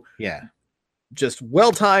do. Yeah. Just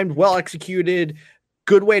well timed, well executed.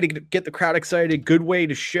 Good way to get the crowd excited. Good way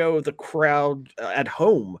to show the crowd at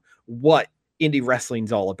home what indie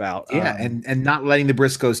wrestling's all about. Yeah, and not letting the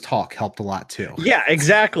Briscoes talk helped a lot too. Yeah,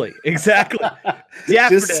 exactly.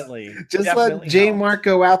 Definitely. Just let Jay and Mark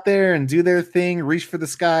go out there and do their thing, reach for the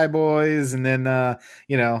sky, boys, and then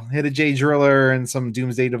hit a Jay Driller and some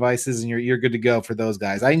Doomsday Devices, and you're good to go for those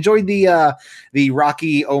guys. I enjoyed the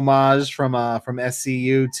Rocky homage from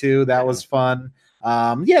SCU too. That was fun.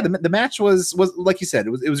 The match was like you said,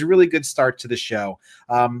 it was a really good start to the show.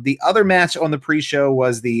 The other match on the pre-show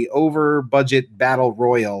was the over budget battle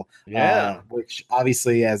royal, which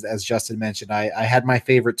obviously, as Justin mentioned, I had my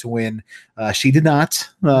favorite to win. She did not,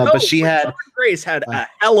 but she had Grace had a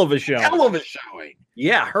hell of a show. Hell of a showing.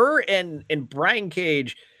 Yeah, her and Brian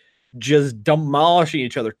Cage just demolishing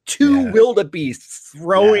each other. Two wildebeests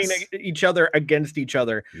throwing each other against each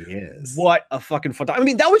other. Yes. What a fucking fun time. I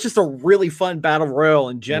mean, that was just a really fun battle royal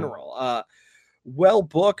in general. Well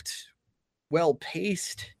booked, well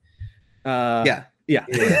paced. Yeah.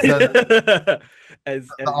 As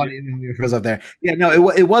the audience goes up there. Yeah, no,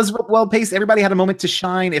 it was well paced. Everybody had a moment to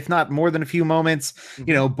shine, if not more than a few moments.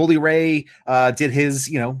 You know, Bully Ray did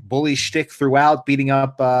his, bully shtick throughout, beating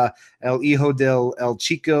up El Hijo del El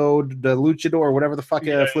Chico, the Luchador, whatever the fuck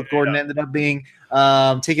Flip Gordon ended up being,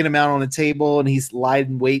 taking him out on the table, and he's lied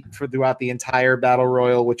in wait for throughout the entire battle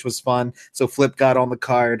royal, which was fun. So Flip got on the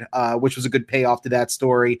card, which was a good payoff to that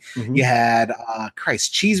story. You had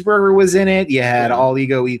Christ Cheeseburger was in it. You had All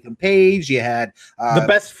Ego Ethan Page. You had the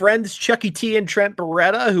best friends Chucky T and Trent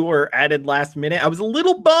Beretta, who were added last minute. I was a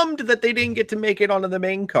little bummed that they didn't get to make it onto the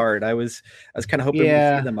main card. I was kind of hoping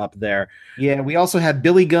we'd see them up there. Yeah, we also had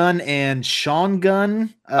Billy Gunn and Sean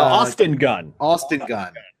Gunn. Austin Gunn. Sean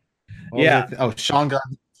Gunn. Sean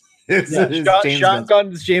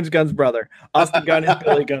Gunn is James Gunn's brother. Austin Gunn is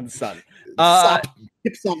Billy Gunn's son.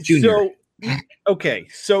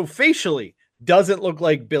 So facially doesn't look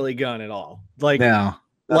like Billy Gunn at all. No.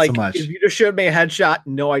 Not so much. If you just showed me a headshot,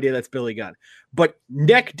 no idea that's Billy Gunn. But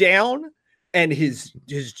neck down and his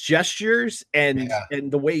gestures and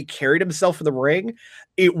the way he carried himself in the ring,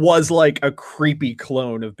 it was like a creepy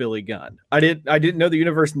clone of Billy Gunn. I didn't know the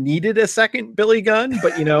universe needed a second Billy Gunn,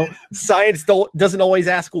 but science doesn't always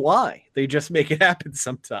ask why. They just make it happen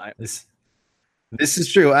sometimes. This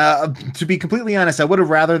is true. To be completely honest, I would have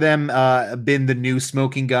rather them been the new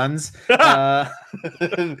Smoking Guns than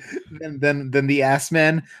the Ass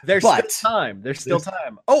Men. There's still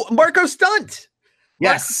time. Oh, Marco Stunt.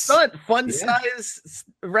 Yes. Marco Stunt, fun size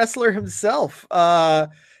wrestler himself.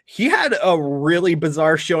 He had a really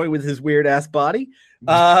bizarre showing with his weird ass body.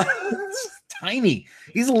 Tiny.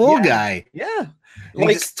 He's a little guy. Yeah. He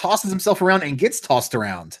just tosses himself around and gets tossed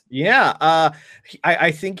around. Yeah.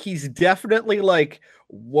 I think he's definitely like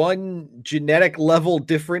one genetic level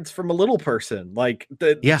difference from a little person.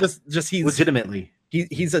 Just he's legitimately.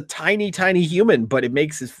 He's a tiny human, but it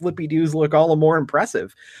makes his flippy doos look all the more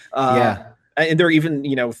impressive. And there are even,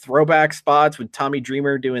 throwback spots with Tommy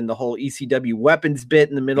Dreamer doing the whole ECW weapons bit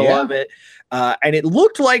in the middle of it. And it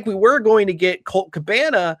looked like we were going to get Colt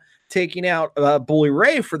Cabana taking out Bully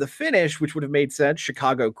Ray for the finish, which would have made sense.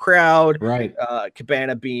 Chicago crowd, right?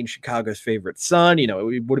 Cabana being Chicago's favorite son,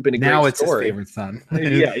 it would have been a now great it's story. His favorite son.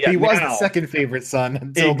 He was the second favorite son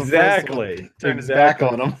until the first one turned his back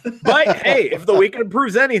on him. But hey, if the weekend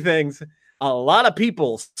proves anything, a lot of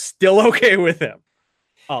people still okay with him.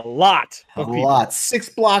 A lot. 6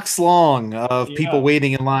 blocks long of people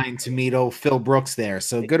waiting in line to meet old Phil Brooks there.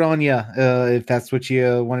 So good on you if that's what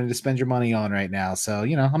you wanted to spend your money on right now. So,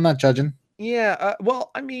 I'm not judging. Yeah.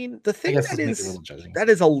 Well, I mean, the thing that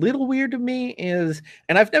is a little weird to me is,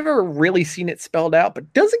 and I've never really seen it spelled out,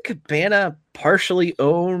 but doesn't Cabana partially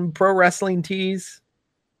own Pro Wrestling Tees?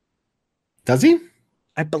 Does he?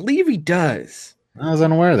 I believe he does. I was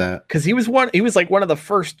unaware of that because he was like one of the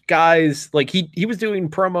first guys. Like he was doing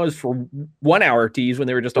promos for 1 hour tees when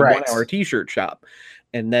they were just a 1 hour t-shirt shop,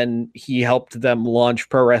 and then he helped them launch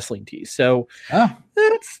Pro Wrestling Tees. So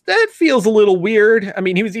that feels a little weird. I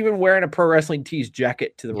mean, he was even wearing a Pro Wrestling Tees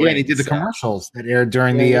jacket to the ring. Yeah, he did the commercials that aired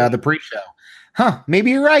during the pre-show. Huh?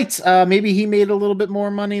 Maybe you're right. Maybe he made a little bit more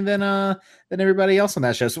money than everybody else on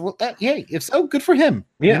that show. So, if so, good for him.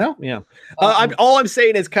 Yeah. All I'm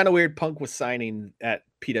saying is kind of weird. Punk was signing at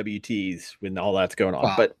PWTs when all that's going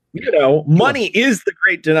on, but money is the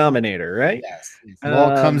great denominator, right? Yes, it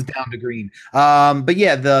all comes down to green. But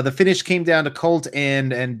yeah, the finish came down to Colt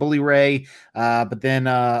and Bully Ray. But then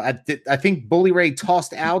I think Bully Ray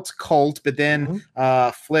tossed out Colt, but then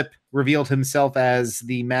Flip revealed himself as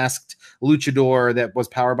the masked luchador that was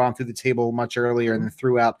powerbombed through the table much earlier and then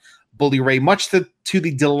threw out Bully Ray, much to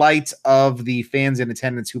the delight of the fans in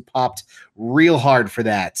attendance who popped real hard for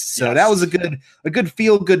that. So that was a good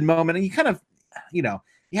feel good moment. And you kind of,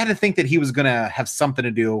 you had to think that he was going to have something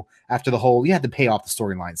to do after the whole, you had to pay off the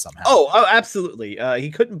storyline somehow. Oh, absolutely. He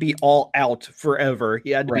couldn't be all out forever.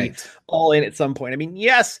 He had to be all in at some point. I mean,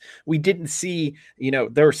 yes, we didn't see,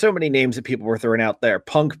 there were so many names that people were throwing out there.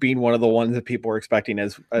 Punk being one of the ones that people were expecting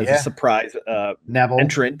as a surprise Neville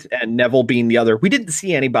entrant, and Neville being the other. We didn't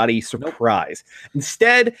see anybody surprise.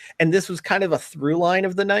 Instead, and this was kind of a through line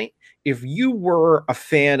of the night, if you were a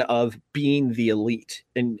fan of being the elite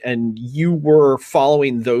and you were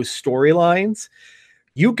following those storylines,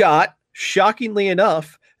 you got, shockingly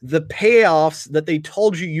enough, the payoffs that they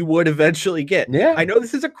told you would eventually get. Yeah. I know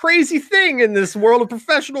this is a crazy thing in this world of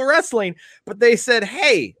professional wrestling, but they said,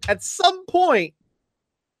 hey, at some point,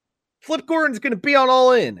 Flip Gordon's going to be on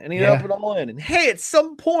All In, and he Yeah. opened All In. And hey, at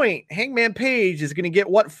some point, Hangman Page is going to get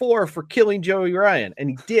what for killing Joey Ryan, and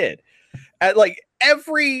he did. At like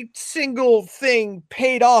every single thing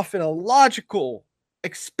paid off in a logical,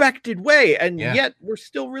 expected way, and yet we're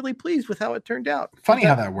still really pleased with how it turned out. Funny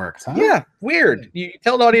how that works, huh? Yeah, weird. You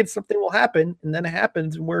tell an audience something will happen, and then it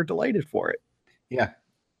happens, and we're delighted for it. Yeah.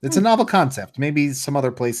 It's a novel concept. Maybe some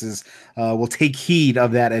other places will take heed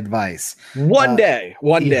of that advice. One day.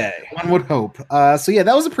 One would hope. So yeah,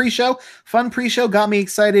 that was a pre-show. Fun pre-show. Got me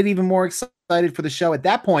excited, even more excited for the show. At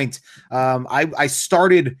that point, I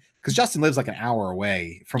started, because Justin lives like an hour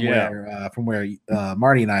away from where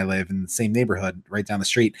Marty and I live in the same neighborhood right down the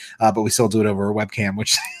street. But we still do it over a webcam,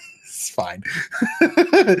 which is fine.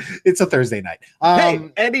 It's a Thursday night. Hey,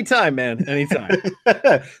 anytime, man. Anytime.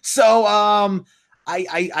 So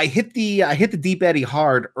I hit the Deep Eddy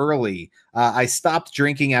hard early. I stopped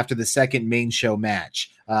drinking after the second main show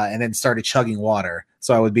match, and then started chugging water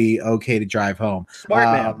so I would be okay to drive home. Smart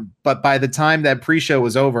man. But by the time that pre-show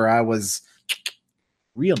was over, I was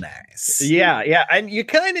real nice. Yeah, and you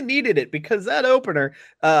kind of needed it because that opener,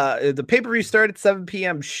 the pay-per-view started at 7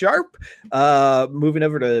 p.m. sharp, moving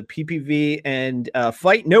over to PPV and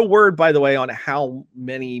Fight. No word, by the way, on how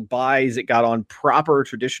many buys it got on proper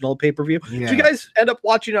traditional pay-per-view. Yeah. Did you guys end up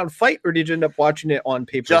watching it on Fight, or did you end up watching it on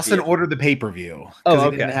pay-per-view? Justin ordered the pay-per-view because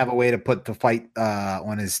he didn't have a way to put the Fight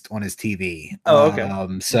on his TV. Oh,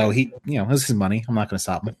 okay. So he, it was his money. I'm not going to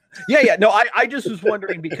stop him. Yeah. No, I just was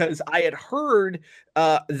wondering because I had heard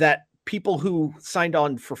that people who signed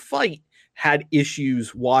on for Fight had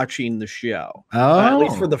issues watching the show, at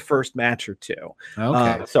least for the first match or two.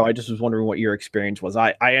 Okay. So I just was wondering what your experience was.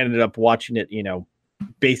 I ended up watching it,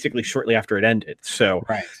 basically shortly after it ended. So,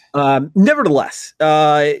 nevertheless,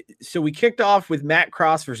 so we kicked off with Matt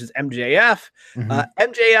Cross versus MJF.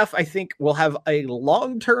 MJF, I think, will have a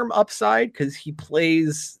long-term upside because he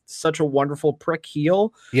plays such a wonderful prick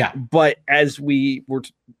heel. Yeah. But as we were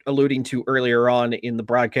alluding to earlier on in the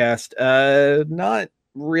broadcast, not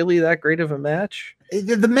really that great of a match.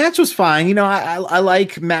 The match was fine. I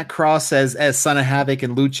like Matt Cross as Son of Havoc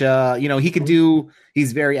and Lucha.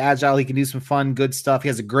 He's very agile. He can do some fun, good stuff. He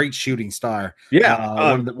has a great shooting star.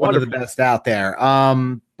 Yeah. One of the best out there.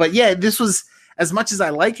 But yeah, this was, as much as I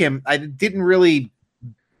like him, I didn't really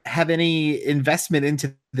have any investment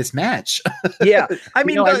into this match. Yeah. I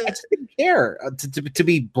mean, I just didn't care, to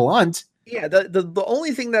be blunt. Yeah, the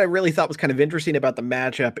only thing that I really thought was kind of interesting about the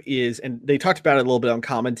matchup is, and they talked about it a little bit on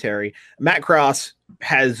commentary, Matt Cross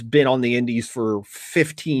has been on the indies for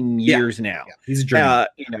 15 years now. Yeah. He's a dream.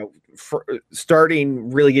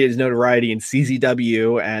 Starting really get his notoriety in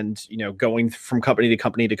CZW and, going from company to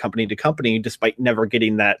company to company to company, despite never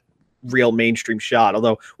getting that real mainstream shot.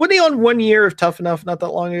 Although, wasn't he on 1 year of Tough Enough not that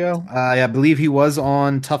long ago? I believe he was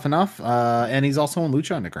on Tough Enough, and he's also on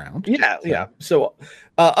Lucha Underground. Yeah. So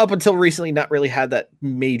up until recently, not really had that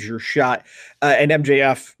major shot. And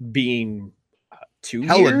MJF being 2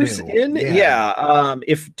 years in,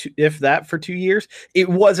 if that for 2 years, it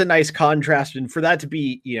was a nice contrast. And for that to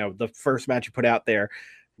be, the first match you put out there,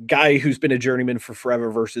 guy who's been a journeyman for forever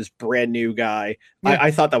versus brand new guy,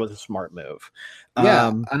 I thought that was a smart move. Yeah,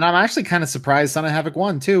 and I'm actually kind of surprised Son of Havoc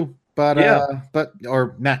won too, but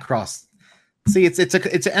Matt Cross. See, it's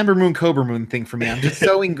an Ember Moon Cobra Moon thing for me. I'm just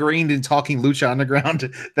so ingrained in talking Lucha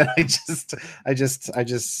Underground that I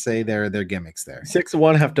just say they're gimmicks there. 6 of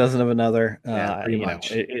one, half dozen of another. Pretty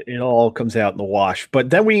much. It all comes out in the wash.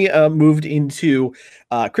 But then we moved into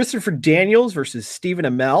Christopher Daniels versus Stephen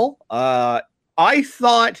Amell. I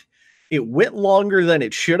thought it went longer than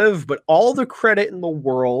it should have, but all the credit in the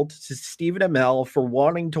world to Stephen Amell for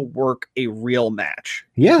wanting to work a real match.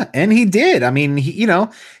 Yeah, and he did. I mean, he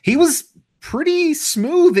was pretty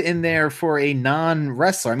smooth in there for a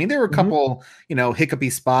non-wrestler. I mean, there were a couple, hiccupy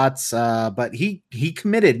spots, but he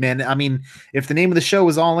committed, man. I mean, if the name of the show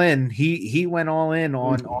was All In, he went all in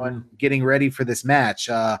on getting ready for this match.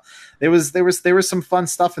 There was some fun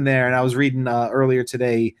stuff in there, and I was reading earlier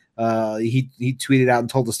today. He tweeted out and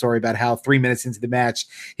told the story about how 3 minutes into the match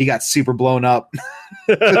he got super blown up.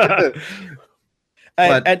 But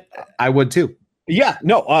I would too. Yeah,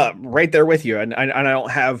 no, right there with you, and I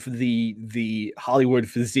don't have the Hollywood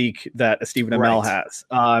physique that Stephen Amell has,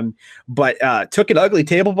 but took an ugly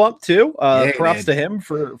table bump too. Props to him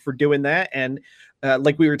for doing that, and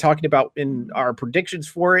like we were talking about in our predictions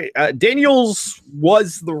for it, Daniels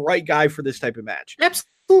was the right guy for this type of match.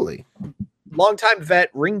 Absolutely. Longtime vet,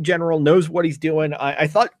 ring general, knows what he's doing. I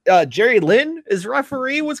thought Jerry Lynn as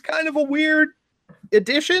referee was kind of a weird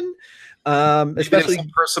addition. Especially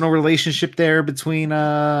some personal relationship there between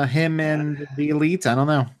him and the Elite. I don't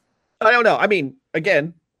know. I mean,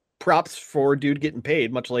 again, props for dude getting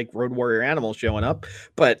paid, much like Road Warrior Animal showing up,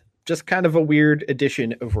 but just kind of a weird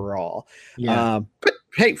addition overall. Yeah. But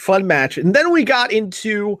hey, fun match. And then we got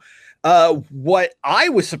into what I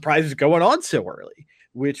was surprised was going on so early,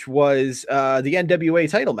 which was the NWA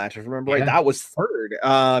title match. If I remember right, that was third,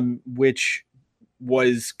 which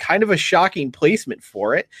was kind of a shocking placement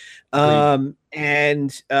for it. And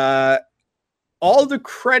all the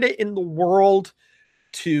credit in the world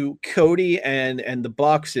to Cody and the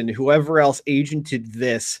Bucks and whoever else agented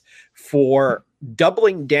this for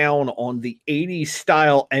doubling down on the 80s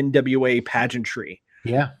style NWA pageantry.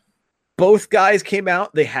 Yeah. Both guys came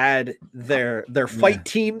out. They had their fight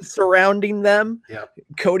team surrounding them. Yeah.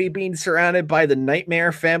 Cody being surrounded by the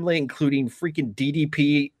Nightmare family, including freaking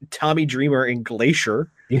DDP, Tommy Dreamer, and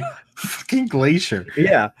Glacier. Yeah. Fucking Glacier.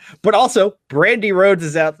 Yeah. But also, Brandy Rhodes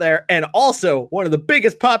is out there. And also, one of the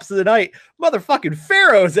biggest pops of the night, motherfucking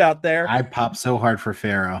Pharaoh's out there. I popped so hard for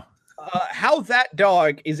Pharaoh. How that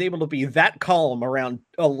dog is able to be that calm around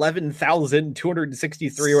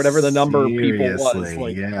 11,263, whatever the number of people was.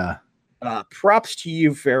 Like, yeah. Props to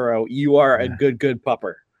you, Pharaoh. You are a good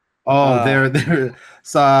pupper. Oh, there.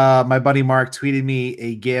 So my buddy Mark tweeted me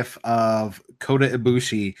a GIF of Kota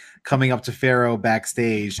Ibushi coming up to Pharaoh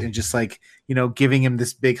backstage and just like, giving him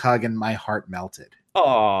this big hug, and my heart melted.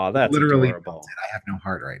 Oh, that's literally adorable. Melted. I have no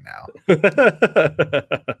heart right now.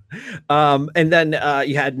 And then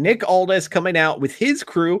you had Nick Aldis coming out with his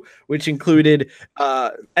crew, which included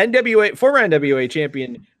former NWA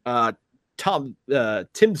champion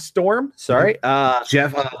Tim Storm. Sorry,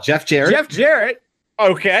 Jeff Jarrett. Jeff Jarrett.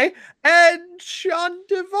 Okay, and Sean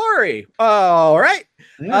Daivari. All right,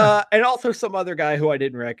 and also some other guy who I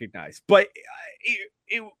didn't recognize, but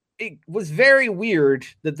it was very weird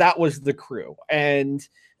that was the crew. And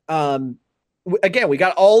again, we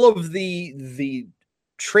got all of the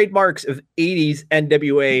trademarks of 80s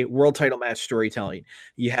NWA world title match storytelling.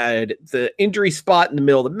 You had the injury spot in the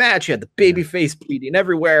middle of the match. You had the baby face bleeding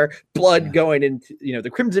everywhere, blood going into,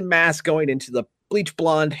 the crimson mask going into the bleach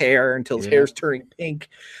blonde hair until his hair's turning pink.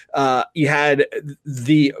 You had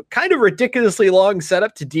the kind of ridiculously long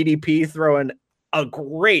setup to DDP throwing a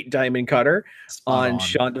great diamond cutter on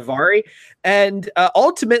Sean Daivari, and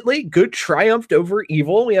ultimately good triumphed over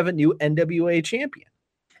evil. We have a new NWA champion.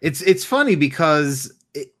 It's funny because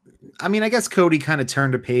I guess Cody kind of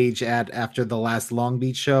turned a page after the last Long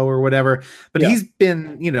Beach show or whatever, but he's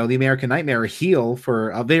been, the American Nightmare heel for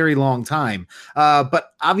a very long time.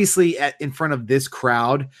 But obviously in front of this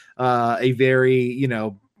crowd, a very,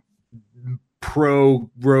 pro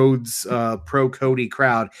Rhodes, pro Cody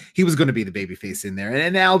crowd, he was going to be the babyface in there.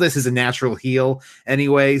 And Aldis is a natural heel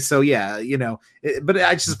anyway. So but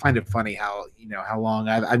I just find it funny how, how long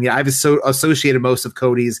I've associated most of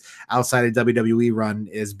Cody's outside of WWE run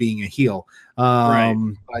as being a heel. But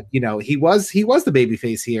he was the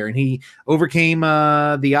babyface here, and he overcame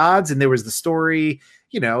the odds, and there was the story,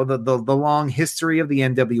 the long history of the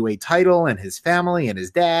NWA title and his family and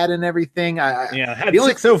his dad and everything. Had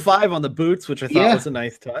 605 on the boots, which I thought was a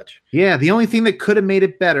nice touch. Yeah, the only thing that could have made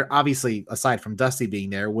it better, obviously, aside from Dusty being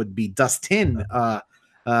there, would be Dustin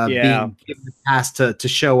being given the pass to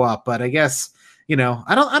show up. But I guess, I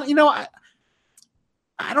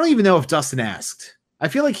don't even know if Dustin asked. I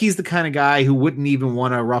feel like he's the kind of guy who wouldn't even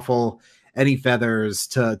want to ruffle any feathers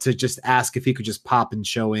to just ask if he could just pop up and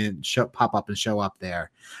show up there.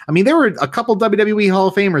 There were a couple WWE Hall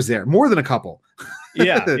of Famers there, more than a couple.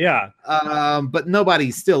 But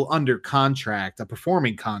nobody's still under contract, a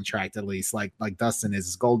performing contract at least, like Dustin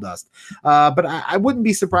is Goldust. But I wouldn't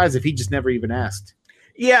be surprised if he just never even asked.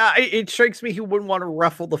 Yeah, it strikes me he wouldn't want to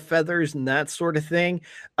ruffle the feathers and that sort of thing.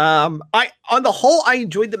 On the whole, I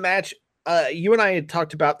enjoyed the match. You and I had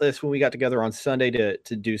talked about this when we got together on Sunday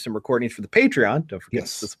to do some recordings for the Patreon. Don't forget to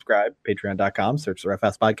subscribe, patreon.com, search the Rough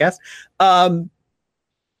House Podcast.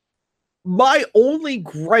 My only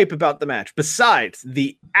gripe about the match, besides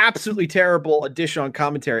the absolutely terrible addition on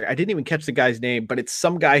commentary, I didn't even catch the guy's name, but it's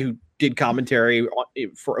some guy who did commentary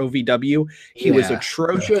for OVW. He was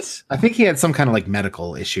atrocious. I think he had some kind of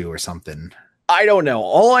medical issue or something. I don't know.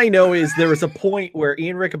 All I know is there was a point where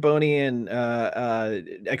Ian Riccoboni and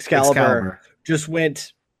Excalibur just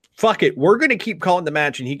went, fuck it, we're going to keep calling the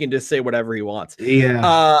match and he can just say whatever he wants.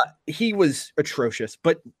 Yeah. He was atrocious.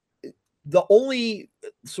 But the only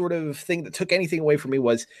sort of thing that took anything away from me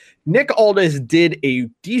was Nick Aldis did a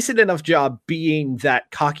decent enough job being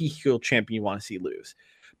that cocky heel champion you want to see lose.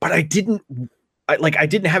 But I didn't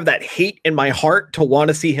have that hate in my heart to want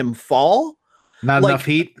to see him fall. Not enough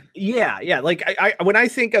heat. Yeah. Like I when I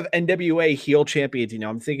think of NWA heel champions,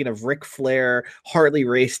 I'm thinking of Ric Flair, Harley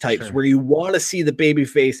Race types, where you want to see the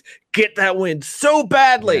babyface get that win so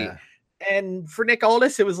badly. Yeah. And for Nick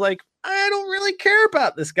Aldis, it was like, I don't really care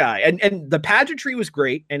about this guy. And the pageantry was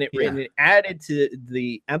great, and it added to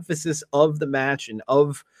the emphasis of the match and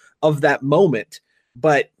of that moment.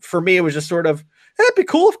 But for me, it was just sort of, it'd be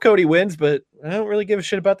cool if Cody wins, but I don't really give a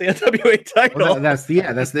shit about the NWA title. Well,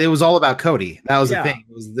 it was all about Cody. That was the thing.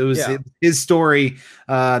 It was his story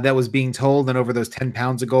that was being told, and over those 10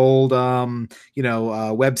 pounds of gold,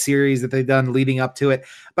 web series that they've done leading up to it.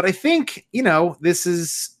 But I think, this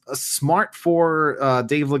is smart for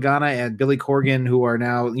Dave Lagana and Billy Corgan, who are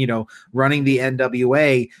now, running the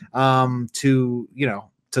NWA,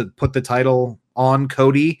 to put the title on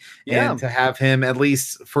Cody and to have him, at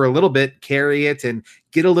least for a little bit, carry it and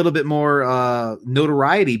get a little bit more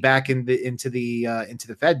notoriety back into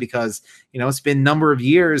the Fed, because it's been a number of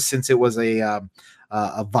years since it was a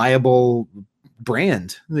viable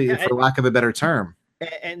brand, for lack of a better term.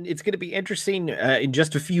 And it's going to be interesting in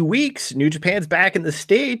just a few weeks. New Japan's back in the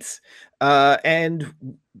States, and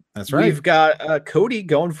that's right. We've got Cody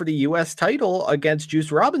going for the U.S. title against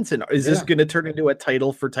Juice Robinson. Is this going to turn into a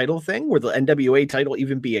title for title thing? Will the NWA title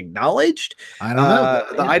even be acknowledged? I don't know.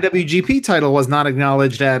 The IWGP title was not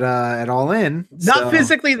not at All In. Not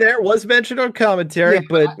physically there. Was mentioned on commentary,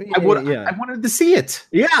 but I wanted to see it.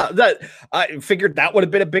 Yeah, I figured that would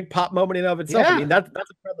have been a big pop moment in of itself. Yeah. I mean, that's a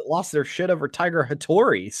crowd that lost their shit over Tiger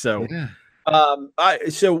Hattori. So. Yeah.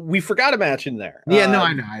 So we forgot a match in there. I know.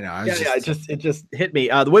 It just hit me.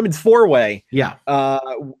 The women's 4-way,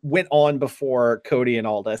 went on before Cody and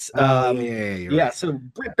Aldis. So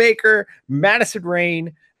Britt Baker, Madison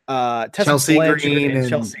Rayne, Tessa Chelsea Blanchard, Green, and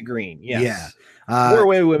Chelsea Green. Yes. Yeah,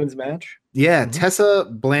 4-way women's match. Yeah, Tessa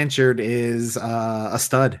Blanchard is a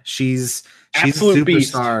stud. She's Absolute a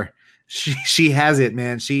superstar. She has it,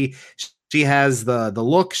 man. She has the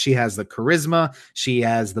look, she has the charisma, she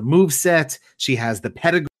has the moveset, she has the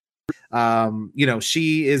pedigree.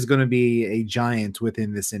 She is going to be a giant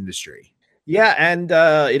within this industry. Yeah, and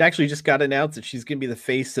it actually just got announced that she's going to be the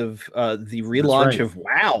face of the relaunch of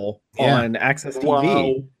WoW on Access TV.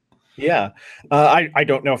 Wow. Yeah, I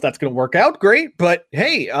don't know if that's going to work out great, but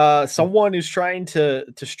hey, someone is trying to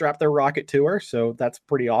strap their rocket to her, so that's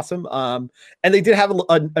pretty awesome. And they did have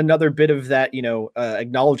another bit of that,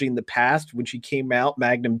 acknowledging the past when she came out,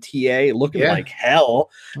 Magnum TA, looking like hell,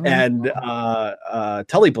 and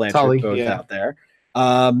Tully Blanchard both out there.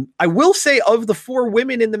 I will say, of the 4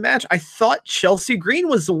 women in the match, I thought Chelsea Green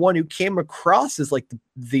was the one who came across as like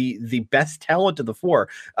the best talent of the 4.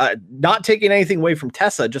 Not taking anything away from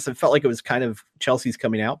Tessa, just it felt like it was kind of Chelsea's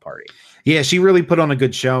coming out party. Yeah, she really put on a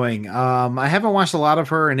good showing. I haven't watched a lot of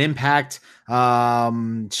her in Impact.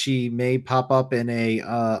 She may pop up in a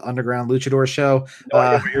underground luchador show. No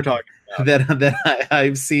idea what you're talking about. That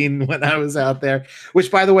I've seen when I was out there.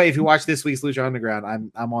 Which, by the way, if you watch this week's Lucha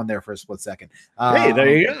Underground, I'm on there for a split second. Hey, there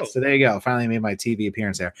you go. So there you go. Finally made my TV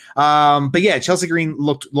appearance there. But yeah, Chelsea Green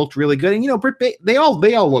looked really good, and Britt they all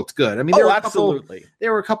looked good. I mean, there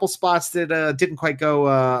were a couple spots that didn't quite go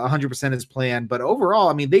 100% as planned, but overall,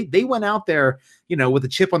 I mean, they went out there, with a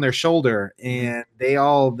chip on their shoulder, and they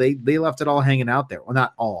left it all hanging out there. Well,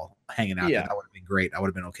 not all hanging out there. That would have been great. I would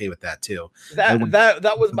have been okay with that too. That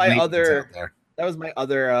was my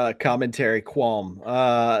other commentary qualm.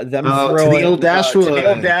 Them throwing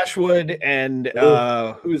Tennille Dashwood and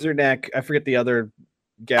who's her neck? I forget the other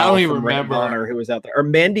gal. I don't even from Ring of remember Honor who was out there. Or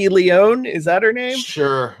Mandy Leone, is that her name?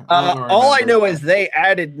 Sure. All I know is they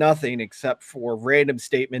added nothing except for random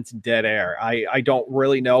statements and dead air. I don't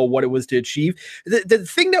really know what it was to achieve. The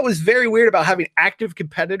thing that was very weird about having active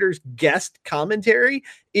competitors guest commentary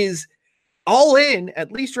is All In,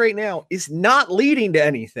 at least right now, is not leading to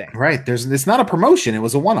anything. Right. It's not a promotion. It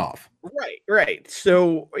was a one-off. Right.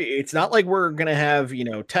 So it's not like we're going to have,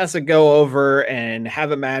 Tessa go over and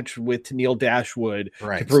have a match with Tennille Dashwood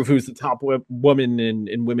to prove who's the top woman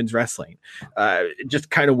in women's wrestling. Just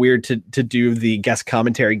kind of weird to do the guest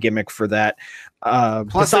commentary gimmick for that.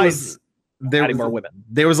 Plus,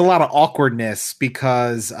 there was a lot of awkwardness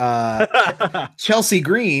because Chelsea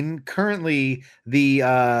Green, currently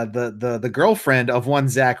the girlfriend of one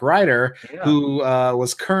Zack Ryder, who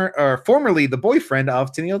was formerly the boyfriend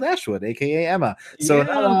of Tennille Dashwood, aka Emma. So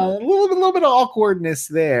a little bit of awkwardness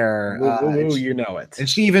there. You know it. And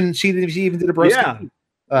she even did a broski.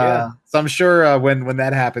 So I'm sure when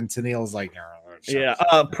that happened, Tennille's like,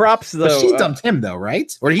 props though. But she dumped him though,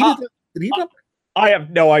 right? Or did he dump? I have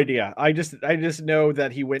no idea. I just know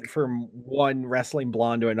that he went from one wrestling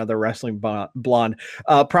blonde to another wrestling blonde.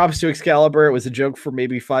 Props to Excalibur. It was a joke for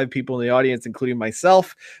maybe 5 people in the audience, including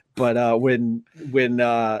myself. But when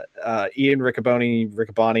Ian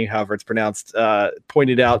Riccaboni, however it's pronounced,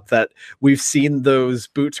 pointed out that we've seen those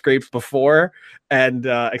boot scrapes before, and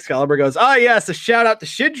Excalibur goes, "Oh yes, a shout out to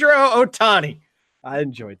Shinjiro Otani." I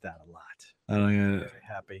enjoyed that a lot. I'm very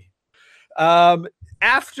happy.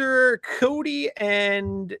 After Cody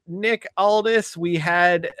and Nick Aldis, we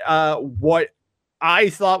had what I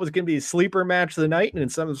thought was going to be a sleeper match of the night, and in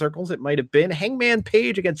some circles it might have been Hangman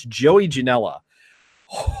Page against Joey Janela.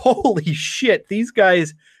 Holy shit, these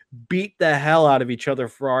guys beat the hell out of each other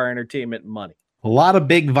for our entertainment money. A lot of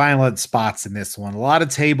big violent spots in this one. A lot of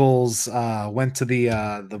tables went to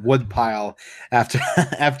the wood pile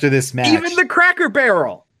after this match. Even the Cracker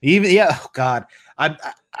Barrel. Oh God.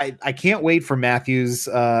 I can't wait for Matthews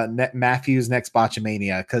next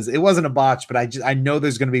Botchamania, because it wasn't a botch, but I know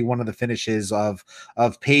there's going to be one of the finishes of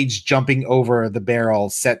Paige jumping over the barrel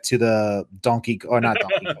set to the Donkey Kong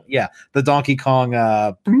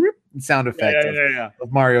sound effect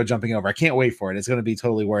of Mario jumping over. I can't wait for it. It's going to be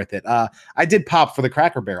totally worth it. I did pop for the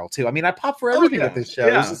Cracker Barrel too. I mean, I pop for everything with this show.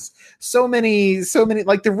 There's just so many,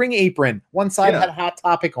 like the ring apron. One side had Hot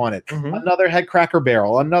Topic on it. Another had Cracker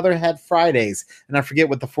Barrel. Another had Fridays. And I forget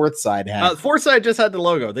what the fourth side had. Fourth side just had the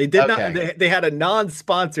logo. They did not. They had a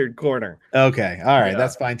non-sponsored corner. Okay. All right.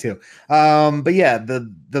 That's fine too. But yeah,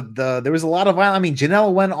 there was a lot of violence. I mean,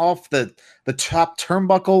 Janela went off the top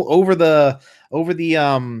turnbuckle over the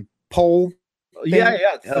pole.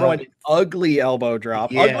 Throwing an ugly elbow drop.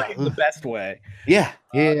 Ugly in the best way.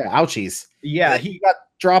 Ouchies. He got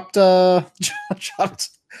dropped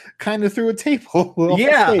kind of through a table.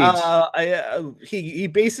 He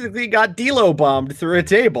basically got D-Lo bombed through a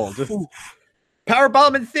table. Just power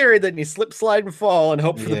bomb in theory, then you slip, slide, and fall and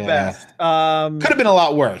hope for the best. Could have been a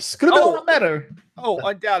lot worse. Could have been a lot better. Oh,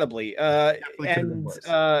 undoubtedly. The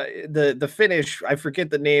finish, I forget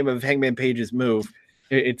the name of Hangman Page's move.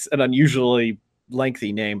 It's an unusually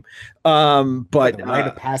lengthy name, but rite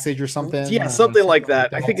of passage or something. Something like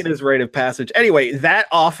that. I think it is rite of passage. Anyway, that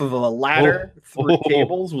off of a ladder through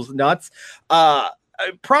tables was nuts.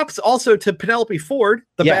 Props also to Penelope Ford,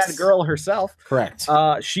 the bad girl herself. Correct.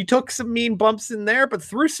 She took some mean bumps in there, but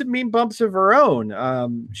threw some mean bumps of her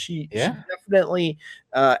own. She definitely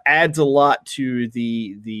adds a lot to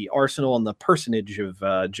the arsenal and the personage of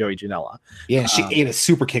Joey Janela. Yeah, she ate a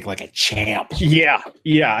super kick like a champ. Yeah,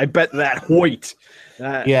 I bet that Hoyt.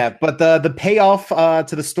 But the payoff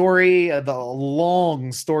to the story, the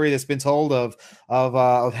long story that's been told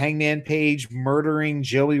of Hangman Page murdering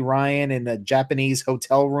Joey Ryan in the Japanese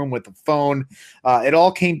hotel room with the phone, it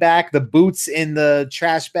all came back. The boots in the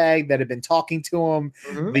trash bag that had been talking to him,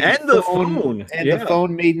 the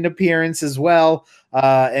phone made an appearance as well.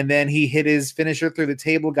 And then he hit his finisher through the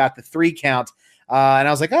table, got the 3 count, and I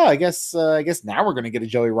was like, I guess now we're going to get a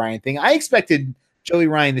Joey Ryan thing. I expected Joey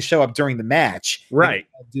Ryan to show up during the match, right?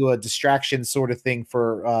 Do a distraction sort of thing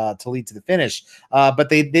for to lead to the finish, but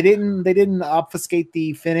they didn't obfuscate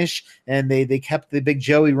the finish, and they kept the big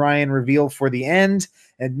Joey Ryan reveal for the end.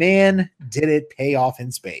 And man, did it pay off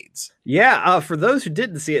in spades. For those who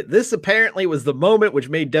didn't see it, this apparently was the moment which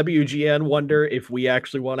made WGN wonder if we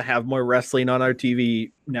actually want to have more wrestling on our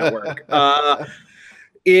TV network.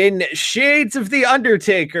 In Shades of the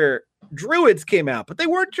Undertaker, Druids came out, but they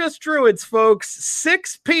weren't just Druids, folks.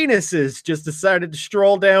 6 penises just decided to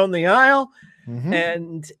stroll down the aisle.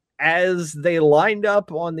 And as they lined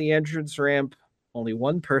up on the entrance ramp, only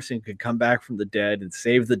one person could come back from the dead and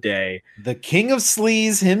save the day. The king of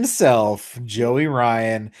sleaze himself, Joey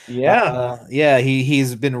Ryan.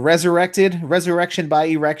 He's been resurrection by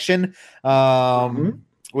erection.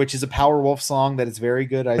 Which is a Powerwolf song that is very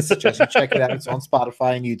good. I suggest you check it out. It's on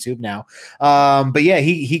Spotify and YouTube now. But yeah,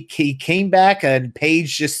 he came back, and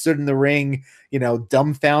Paige just stood in the ring,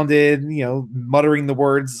 dumbfounded, muttering the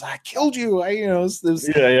words, "I killed you."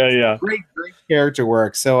 Great character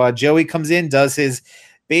work. So Joey comes in, does his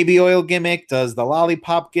baby oil gimmick, does the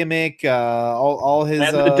lollipop gimmick, all his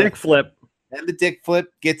and the dick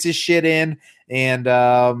flip, gets his shit in,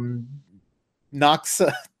 and knocks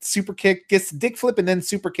super kick, gets dick flip, and then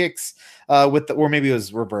super kicks or maybe it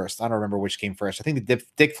was reversed. I don't remember which came first. I think the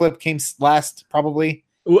dick flip came last, probably.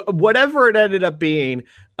 Whatever it ended up being,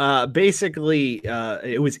 basically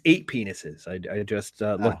it was 8 penises. I just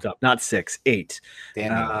looked up, not 6, 8.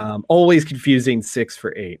 Always confusing 6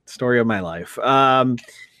 for 8. Story of my life.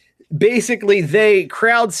 basically they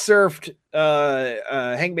crowd surfed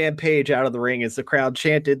Hangman Page out of the ring as the crowd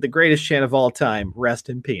chanted the greatest chant of all time, "Rest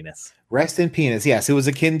in penis." Rest in penis. Yes, it was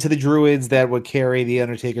akin to the Druids that would carry the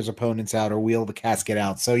Undertaker's opponents out or wheel the casket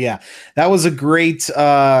out. So yeah, that was a great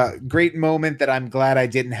moment that I'm glad I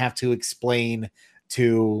didn't have to explain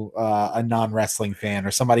to a non-wrestling fan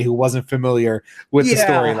or somebody who wasn't familiar with the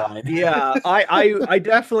storyline. Yeah, I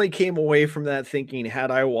definitely came away from that thinking,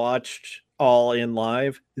 had I watched All In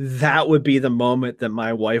live, that would be the moment that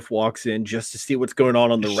my wife walks in just to see what's going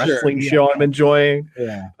on the wrestling show I'm enjoying.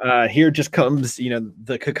 Yeah. Here just comes,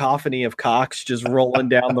 the cacophony of cocks just rolling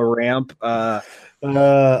down the ramp.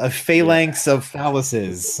 A phalanx of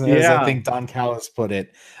phalluses, as I think Don Callis put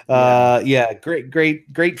it.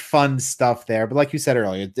 Great fun stuff there. But like you said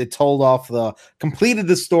earlier, it completed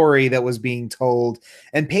the story that was being told.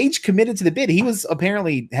 And Page committed to the bit. He was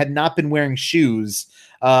apparently had not been wearing shoes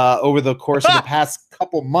over the course of the past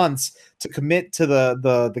couple months to commit to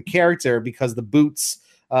the character because the boots.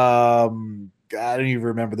 I don't even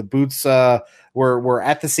remember. The boots were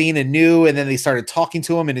at the scene and knew, and then they started talking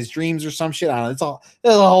to him in his dreams or some shit. I don't know.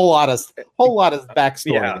 There's a whole lot of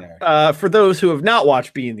backstory there. For those who have not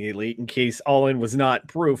watched Being the Elite, in case All In was not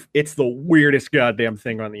proof, it's the weirdest goddamn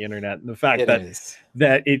thing on the internet. And the fact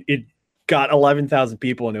that it got 11,000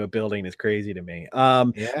 people into a building is crazy to me.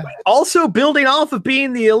 Also, building off of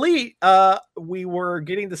Being the Elite, we were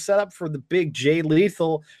getting the setup for the big Jay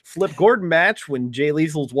Lethal Flip Gordon match when Jay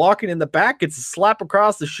Lethal's walking in the back, gets a slap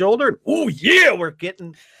across the shoulder. And, oh yeah, we're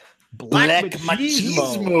getting Black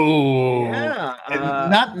Machismo.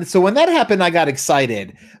 Yeah. So when that happened, I got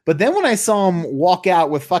excited. But then when I saw him walk out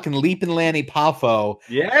with fucking Leapin' Lanny Poffo,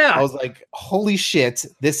 I was like, holy shit,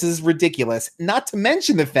 this is ridiculous. Not to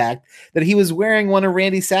mention the fact that he was wearing one of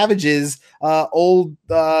Randy Savage's old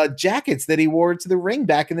jackets that he wore to the ring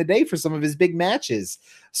back in the day for some of his big matches.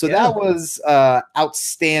 So that was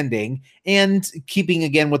outstanding. And keeping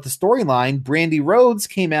again with the storyline, Brandy Rhodes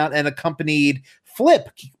came out and accompanied Flip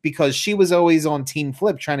because she was always on Team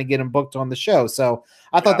Flip trying to get him booked on the show. So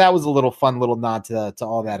I thought that was a fun little nod to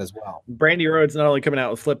all that as well. Brandy Rhodes not only coming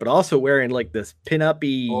out with Flip, but also wearing like this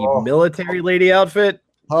pin-up-y military lady outfit.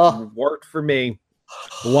 Worked for me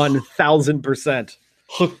 1,000%.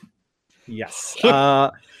 Yes.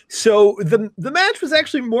 So the match was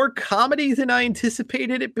actually more comedy than I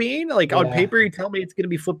anticipated it being. Like on paper, you tell me it's going to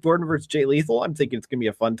be Flip Gordon versus Jay Lethal. I'm thinking it's going to be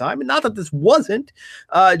a fun time. And not that this wasn't.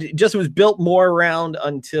 Just was built more around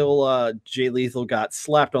until Jay Lethal got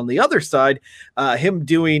slapped on the other side. Him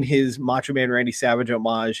doing his Macho Man Randy Savage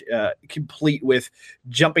homage, complete with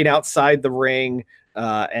jumping outside the ring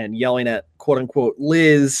and yelling at quote unquote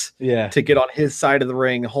Liz to get on his side of the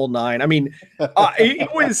ring, whole nine. I mean,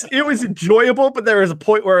 it was enjoyable, but there was a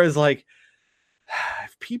point where I was like,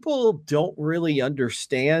 if people don't really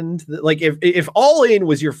understand that, like if All In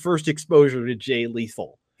was your first exposure to Jay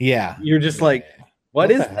Lethal, you're just like, what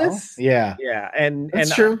is this? Yeah. And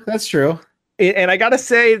that's true. And I gotta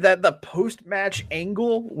say that the post-match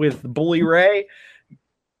angle with Bully Ray,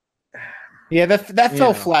 that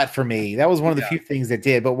fell flat for me. That was one of the few things that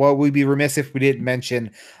did. But what we'd be remiss if we didn't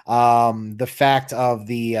mention the fact of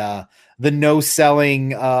the no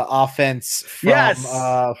selling offense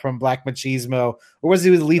from Black Machismo, or was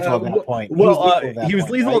he lethal at that point? He was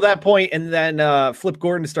lethal at that point, and then Flip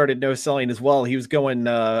Gordon started no selling as well. He was going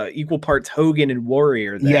equal parts Hogan and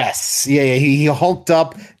Warrior there. Yes, he hulked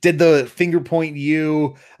up, did the finger point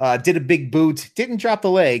U, did a big boot, didn't drop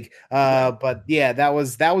the leg, but that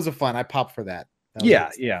was a fun. I popped for that. But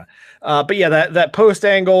that post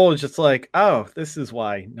angle is just like, oh, this is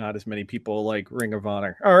why not as many people like Ring of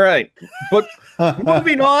Honor. All right, but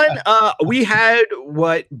moving on, we had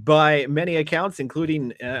what by many accounts,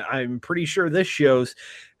 including I'm pretty sure this shows,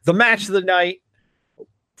 the match of the night,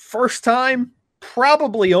 first time,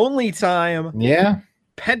 probably only time.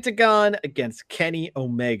 Pentagon against Kenny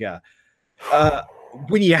Omega.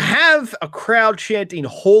 When you have a crowd chanting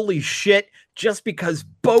 "Holy shit!" just because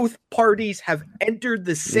both parties have entered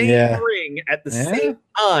the same ring at the same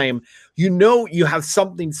time, you have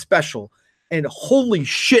something special. And holy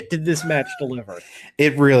shit, did this match deliver?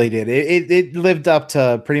 It really did. It lived up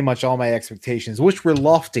to pretty much all my expectations, which were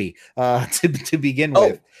lofty to begin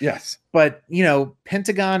with. Yes. But,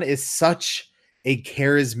 Pentagon is such a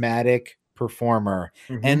charismatic performer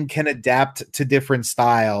and can adapt to different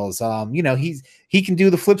styles. He can do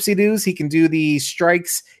the flipsy-doos, he can do the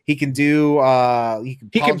strikes, he can do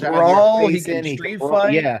he can brawl, he can street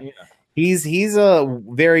fight. He's a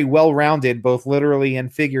very well-rounded, both literally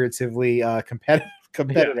and figuratively competitor.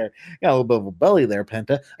 Got a little bit of a belly there,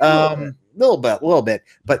 Penta. Little bit.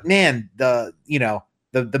 But man,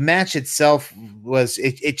 the match itself was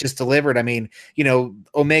it just delivered. I mean,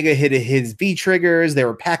 Omega hit his V triggers. There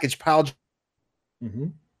were package pile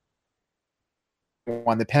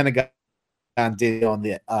on the Pentagon did on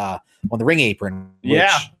the ring apron. Which,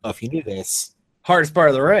 if you knew this, hardest part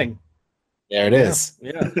of the ring. There it is.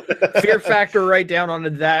 Yeah. Fear factor right down onto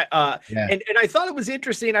that. And I thought it was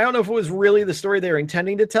interesting. I don't know if it was really the story they were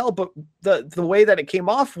intending to tell, but the way that it came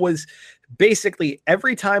off was basically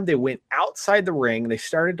every time they went outside the ring, they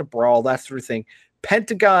started to brawl, that sort of thing.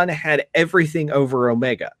 Pentagon had everything over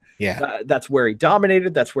Omega. Yeah. That's where he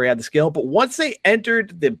dominated. That's where he had the skill. But once they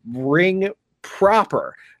entered the ring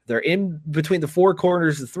proper, they're in between the four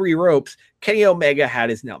corners, the three ropes. Kenny Omega had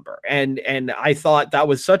his number. And I thought that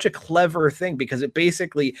was such a clever thing because it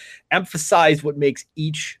basically emphasized what makes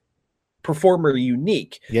each performer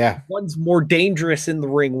unique. Yeah. One's more dangerous in the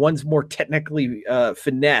ring. One's more technically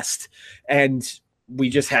finessed. And we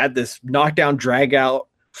just had this knockdown, drag out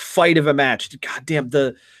fight of a match. God damn,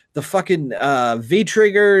 the fucking V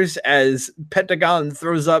triggers as Pentagon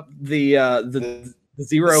throws up the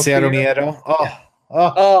zero. Cero Miedo.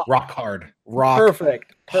 Oh, rock hard.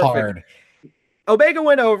 Perfect. Hard. Omega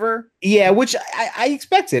went over. Yeah, which I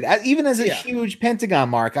expected. Even as a huge Pentagon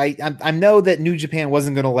mark, I know that New Japan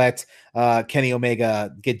wasn't going to let Kenny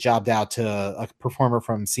Omega get jobbed out to a performer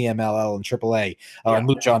from CMLL and AAA or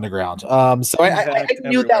Lucha Underground. So I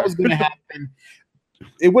knew that was going to happen.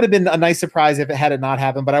 It would have been a nice surprise if it had not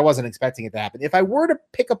happened, but I wasn't expecting it to happen. If I were to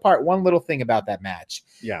pick apart one little thing about that match,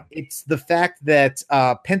 it's the fact that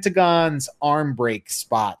Pentagon's arm break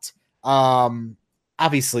spot.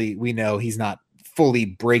 Obviously, we know he's not fully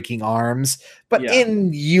breaking arms, but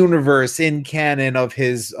in universe, in canon of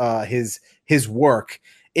his work,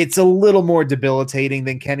 it's a little more debilitating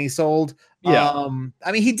than Kenny sold. I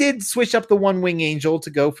mean, he did switch up the one wing angel to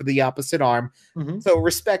go for the opposite arm, so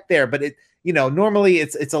respect there. But it. Normally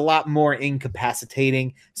it's a lot more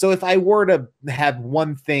incapacitating. So if I were to have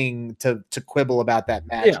one thing to quibble about that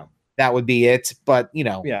match, that would be it. But like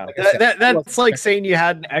I said, that's like saying you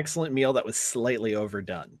had an excellent meal that was slightly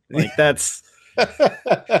overdone. Like that's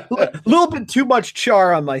a little bit too much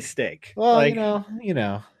char on my steak. Well,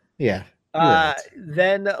 yeah.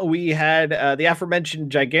 Then we had the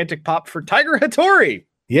aforementioned gigantic pop for Tiger Hattori.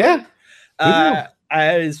 Yeah.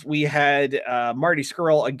 As we had Marty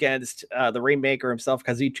Scurll against the Rainmaker himself,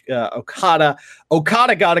 Kazuchika Okada.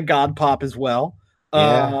 Okada got a god pop as well.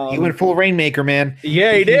 Yeah, he went full Rainmaker, man.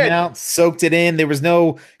 Yeah, he did. Out, soaked it in. There was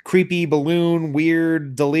no creepy balloon,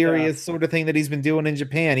 weird, delirious sort of thing that he's been doing in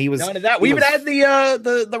Japan. He was none of that. We even had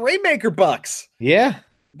the Rainmaker Bucks. Yeah,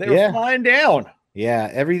 they were flying down. Yeah,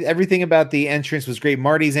 everything about the entrance was great.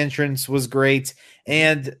 Marty's entrance was great.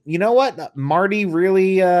 And you know what? Marty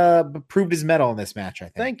really proved his mettle in this match, I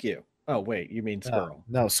think. Thank you. Oh, wait, you mean Scurll?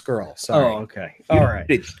 No, Scurll. Sorry. Oh, okay. All right.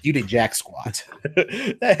 You did jack squat.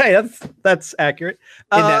 Hey, that's accurate.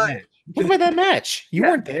 In that match. What about that match? You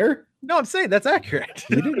weren't there. No, I'm saying that's accurate.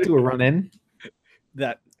 You didn't do a run-in.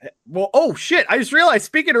 Oh, shit. I just realized,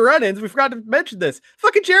 speaking of run-ins, we forgot to mention this.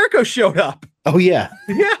 Fucking Jericho showed up. Oh, yeah.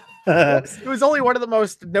 Yeah. It was only one of the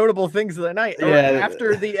most notable things of the night. Yeah.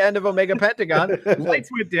 After the end of Omega Pentagon, lights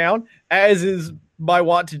went down, as is my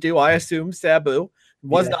want to do. I assume Sabu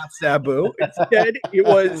was not Sabu. Instead, it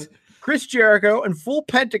was Chris Jericho in full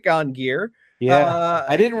Pentagon gear. Yeah,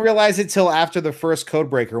 I didn't realize it till after the first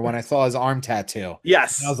Codebreaker when I saw his arm tattoo.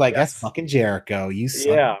 Yes, and I was like, "That's fucking Jericho, you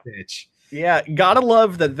son of a bitch." Yeah, gotta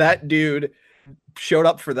love that dude showed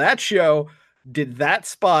up for that show, did that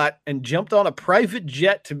spot, and jumped on a private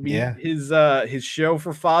jet to meet his show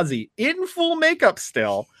for Fozzy in full makeup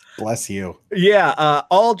still. Bless you. Yeah,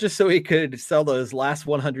 all just so he could sell those last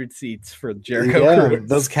 100 seats for Jericho Cruise.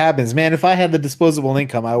 Those cabins, man. If I had the disposable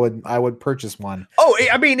income, I would purchase one. Oh,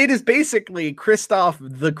 I mean, it is basically Christoff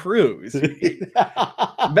the Cruise.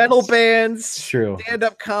 Metal bands,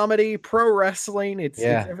 stand-up comedy, pro wrestling. It's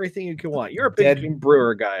everything you can want. You're a big Jim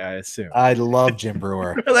Brewer guy, I assume. I love Jim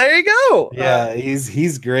Brewer. There you go. Yeah,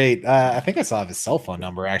 he's great. I think I saw his cell phone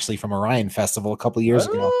number actually from Orion Festival a couple years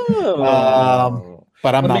ago.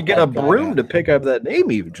 But I'm Let not me get a broom to pick up that name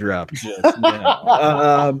you dropped just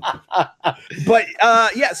now.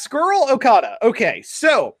 Scurll Okada. Okay,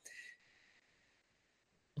 so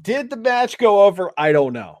did the match go over? I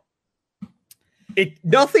don't know.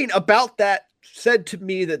 Nothing about that said to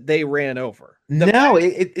me that they ran over.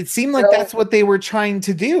 It seemed like that's what they were trying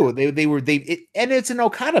to do. And it's an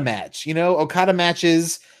Okada match. Okada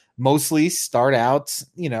matches mostly start out,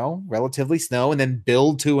 relatively slow and then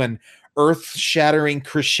build to an earth-shattering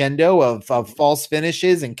crescendo of false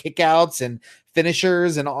finishes and kickouts and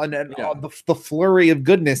finishers and all the flurry of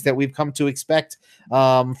goodness that we've come to expect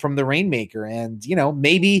from the Rainmaker. And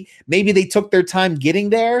maybe they took their time getting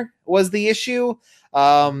there was the issue.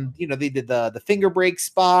 They did the finger break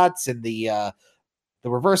spots and the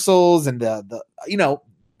reversals and the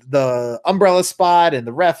umbrella spot and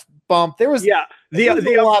the ref bump. There was the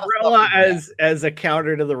umbrella as a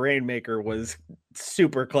counter to the Rainmaker was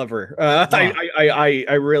super clever.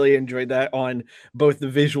 I really enjoyed that on both the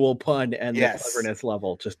visual pun and the cleverness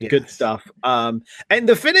level. Just good stuff. And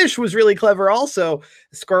the finish was really clever also.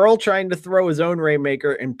 Skrull trying to throw his own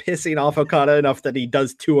Rainmaker and pissing off Okada enough that he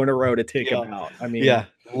does 2 in a row to take him out. I mean,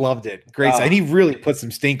 loved it. Great. And he really put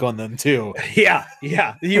some stink on them too. Yeah.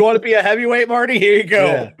 You want to be a heavyweight, Marty? Here you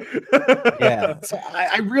go. So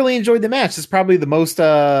I really enjoyed the match. It's probably the most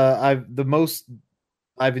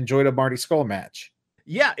I've enjoyed a Marty Skrull match.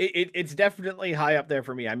 Yeah, it's definitely high up there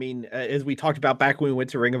for me. I mean, as we talked about back when we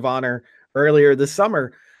went to Ring of Honor earlier this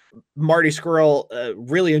summer, Marty Skrull,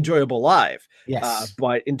 really enjoyable live. Yes.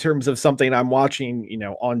 But in terms of something I'm watching,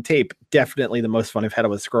 on tape, definitely the most fun I've had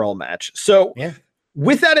with a Skrull match. So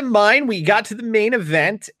with that in mind, we got to the main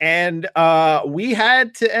event and we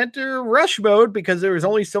had to enter rush mode because there was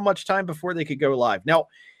only so much time before they could go live. Now,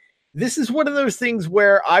 this is one of those things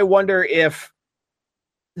where I wonder if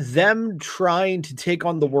them trying to take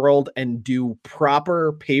on the world and do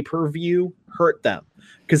proper pay-per-view hurt them.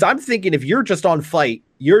 Because I'm thinking if you're just on Fight,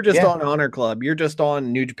 you're just on Honor Club, you're just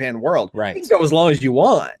on New Japan World, right? You can go as long as you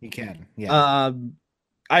want. You can.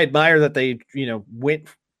 I admire that they, went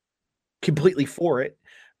completely for it,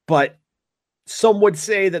 but some would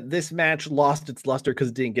say that this match lost its luster because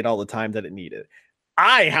it didn't get all the time that it needed.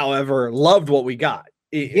 I, however, loved what we got.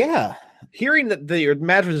 Hearing that the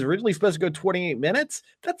match was originally supposed to go 28 minutes,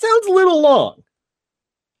 that sounds a little long.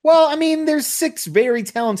 Well, I mean, there's 6 very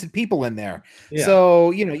talented people in there. Yeah.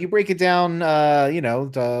 So, you break it down,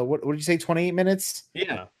 what did you say, 28 minutes?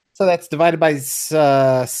 Yeah. So that's divided by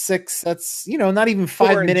 6. That's, not even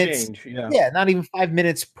 5 minutes. Not even 5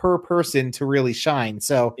 minutes per person to really shine.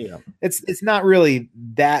 So it's not really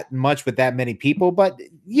that much with that many people. But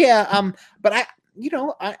but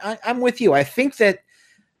I'm with you. I think that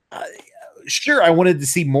sure, I wanted to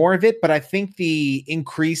see more of it, but I think the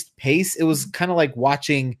increased pace, it was kind of like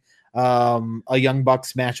watching a Young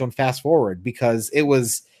Bucks match on Fast Forward because it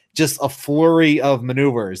was just a flurry of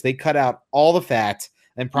maneuvers. They cut out all the fat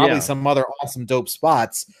and probably some other awesome dope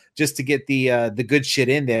spots just to get the good shit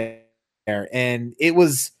in there. And it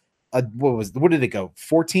was what did it go?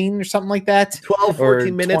 14 or something like that? 12,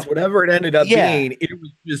 14 minutes, whatever it ended up being. It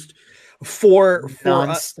was just for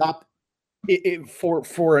nonstop.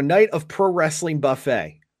 For a night of pro wrestling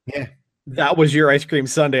buffet. Yeah. That was your ice cream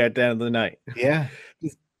sundae at the end of the night. Yeah.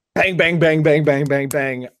 Just bang, bang, bang, bang, bang, bang,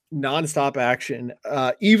 bang. Nonstop action.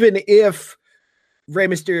 Even if Rey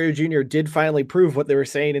Mysterio Jr. did finally prove what they were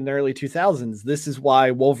saying in the early 2000s, this is why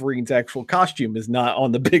Wolverine's actual costume is not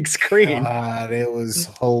on the big screen. God, it was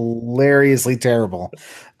hilariously terrible.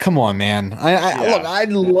 Come on, man. Look, I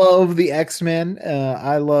love the X-Men.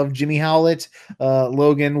 I love Jimmy Howlett,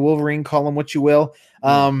 Logan, Wolverine, call him what you will.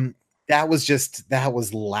 That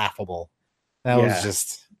was laughable.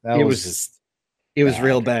 It was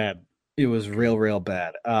real bad. It was real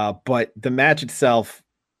bad. But the match itself,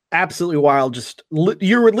 absolutely wild. Just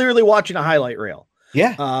you were literally watching a highlight reel.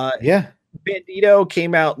 Bandito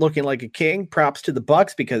came out looking like a king. Props to the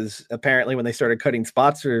Bucks because apparently when they started cutting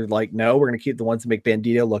spots, they're like, no, we're going to keep the ones that make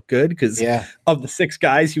Bandito look good because of the 6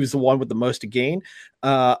 guys, he was the one with the most to gain.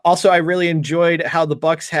 Also, I really enjoyed how the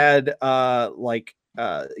Bucks had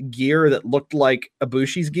gear that looked like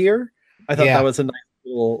Ibushi's gear. I thought that was a nice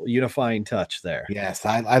little unifying touch there. Yes,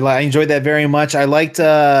 I enjoyed that very much. I liked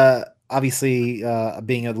obviously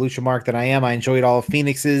being a Lucha mark that I am, I enjoyed all of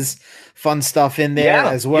Phoenix's fun stuff in there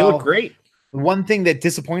as well. You look great. One thing that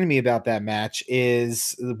disappointed me about that match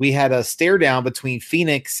is we had a stare down between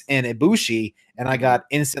Phoenix and Ibushi, and I got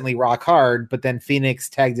instantly rock hard, but then Phoenix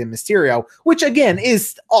tagged in Mysterio, which again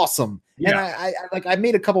is awesome. Yeah. And I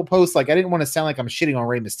made a couple posts, I didn't want to sound like I'm shitting on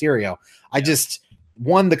Rey Mysterio. I just,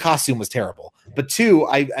 one, the costume was terrible, but 2,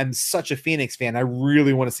 I'm such a Phoenix fan. I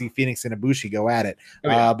really want to see Phoenix and Ibushi go at it,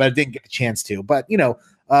 but I didn't get the chance to. But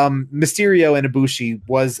Mysterio and Ibushi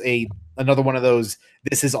was another one of those,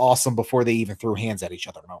 this is awesome before they even threw hands at each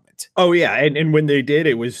other moment. Oh yeah, and when they did,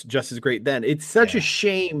 it was just as great then. It's such a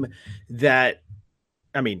shame that,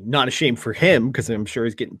 I mean, not a shame for him because I'm sure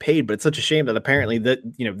he's getting paid, but it's such a shame that apparently that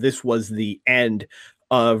this was the end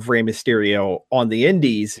of Rey Mysterio on the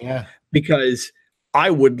Indies. Yeah, because I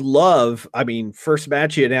would love, first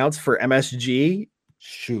match he announced for MSG.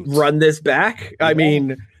 Shoot, run this back. Yeah. I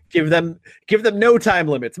mean, Give them no time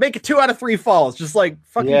limits. Make it 2 out of 3 falls. Just like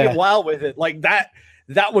fucking get wild with it. Like that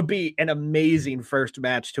would be an amazing first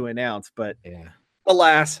match to announce. But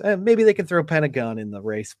alas, maybe they can throw Pentagon in the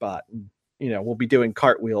race spot. And, we'll be doing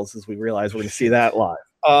cartwheels as we realize we're going to see that live.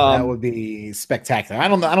 That would be spectacular. I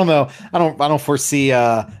don't know. I don't foresee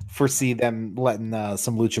them letting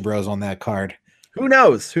some Lucha Bros on that card. Who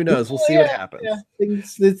knows? We'll see what happens. Yeah.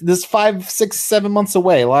 This 5, 6, 7 months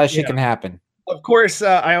away. A lot of shit can happen. Of course,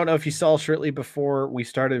 I don't know if you saw shortly before we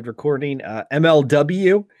started recording,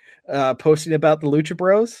 MLW posting about the Lucha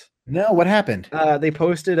Bros. No, what happened? They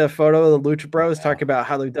posted a photo of the Lucha Bros talking about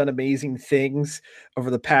how they've done amazing things over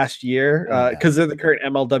the past year because they're the current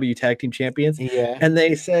MLW Tag Team Champions. Yeah. And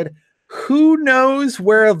they said, who knows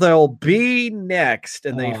where they'll be next?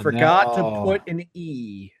 And they forgot to put an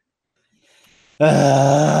E. Come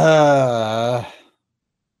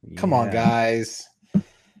on, guys.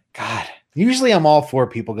 God. Usually I'm all for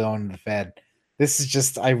people going to the Fed. This is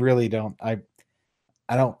just, I really don't. I'm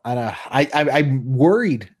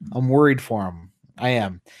worried. I'm worried for him. I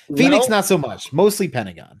am. Phoenix, not so much. Mostly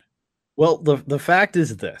Pentagon. Well, the fact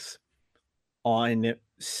is this. On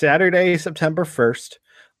Saturday, September 1st,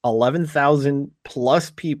 11,000 plus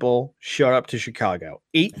people showed up to Chicago.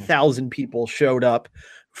 8,000 people showed up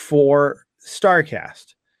for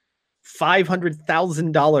StarCast.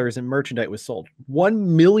 $500,000 in merchandise was sold. $1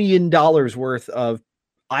 million worth of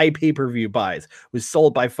pay-per-view buys was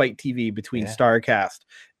sold by Fight TV between StarCast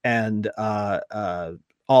and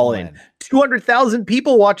All In. 200,000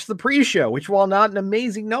 people watched the pre-show, which, while not an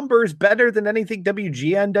amazing number, is better than anything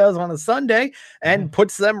WGN does on a Sunday and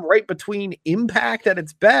puts them right between Impact at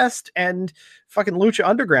its best and fucking Lucha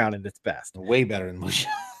Underground at its best. Way better than Lucha.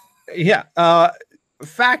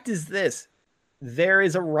 Fact is this. There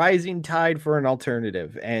is a rising tide for an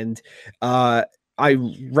alternative, and I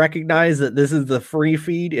recognize that this is the free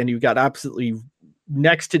feed and you've got absolutely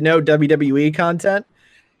next to no WWE content.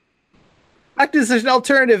 Fact is, there's an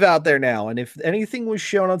alternative out there now. And if anything was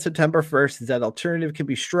shown on September 1st, is that alternative can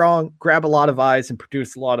be strong, grab a lot of eyes, and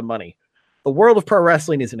produce a lot of money. The world of pro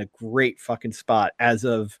wrestling is in a great fucking spot as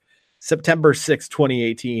of September 6th,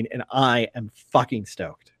 2018. And I am fucking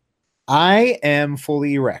stoked. I am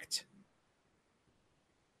fully erect.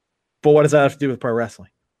 But what does that have to do with pro wrestling?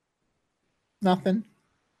 Nothing.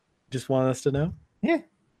 Just want us to know? Yeah.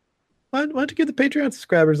 Why don't you give the Patreon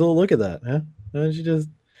subscribers a little look at that? Huh? Why don't you just...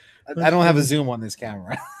 I don't have a zoom on this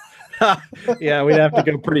camera. Yeah, we'd have to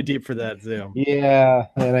go pretty deep for that zoom. Yeah,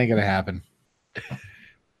 that ain't gonna happen.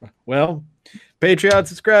 Well, Patreon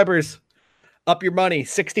subscribers, up your money.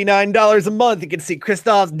 $69 a month. You can see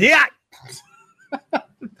Christoph's dick.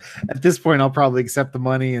 At this point, I'll probably accept the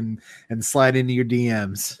money and slide into your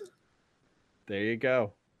DMs. There you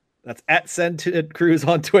go. That's at Send to Cruz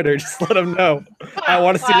on Twitter. Just let them know. I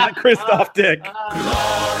want to see that Christoph dick.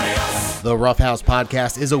 The Roughhouse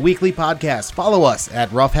Podcast is a weekly podcast. Follow us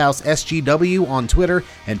at Roughhouse SGW on Twitter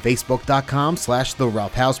and Facebook.com/The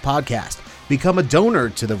Roughhouse Podcast. Become a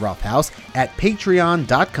donor to The Roughhouse at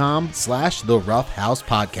Patreon.com/The Roughhouse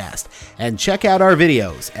Podcast. And check out our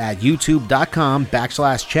videos at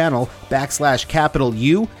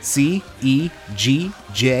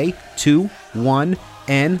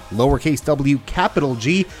YouTube.com/channel/UCEGJ21N w capital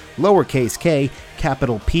G lowercase k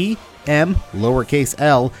capital P M lowercase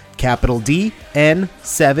L capital D N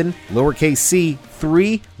 7 lowercase c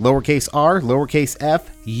 3 lowercase r lowercase f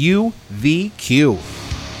U V Q.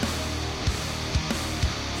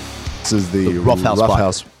 This is the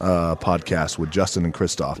Roughhouse podcast with Justin and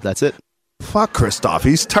Christoff. That's it. Fuck Christoff.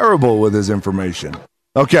 He's terrible with his information.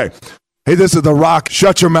 Okay. Hey, this is The Rock.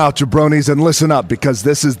 Shut your mouth, jabronis, and listen up, because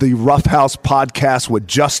this is the Roughhouse podcast with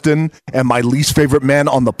Justin and my least favorite man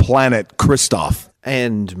on the planet, Christoff.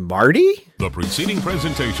 And Marty? The preceding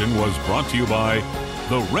presentation was brought to you by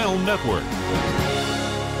the Realm Network.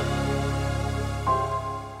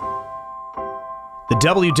 The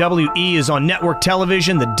WWE is on network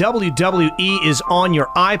television. The WWE is on your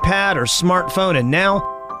iPad or smartphone. And now,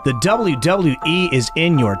 the WWE is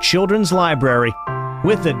in your children's library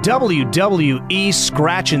with the WWE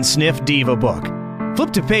Scratch and Sniff Diva book.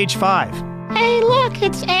 Flip to page 5. Hey, look,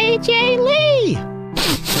 it's AJ Lee.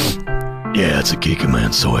 Yeah, it's a Geeky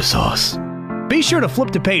Man soy sauce. Be sure to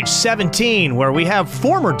flip to page 17, where we have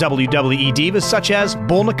former WWE divas such as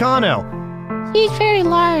Bull Nakano. He's very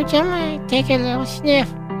large. I'm gonna take a little sniff.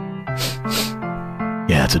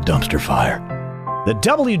 Yeah, it's a dumpster fire. The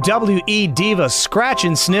WWE Diva Scratch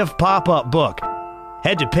and Sniff pop-up book.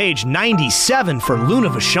 Head to page 97 for Luna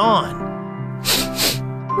Vachon.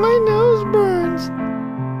 My nose burns.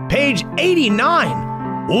 Page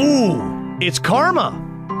 89. Ooh, it's Karma.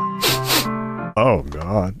 Oh,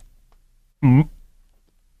 God.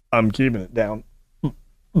 I'm keeping it down.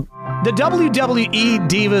 The WWE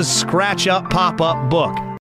Divas Scratch Up Pop-Up Book.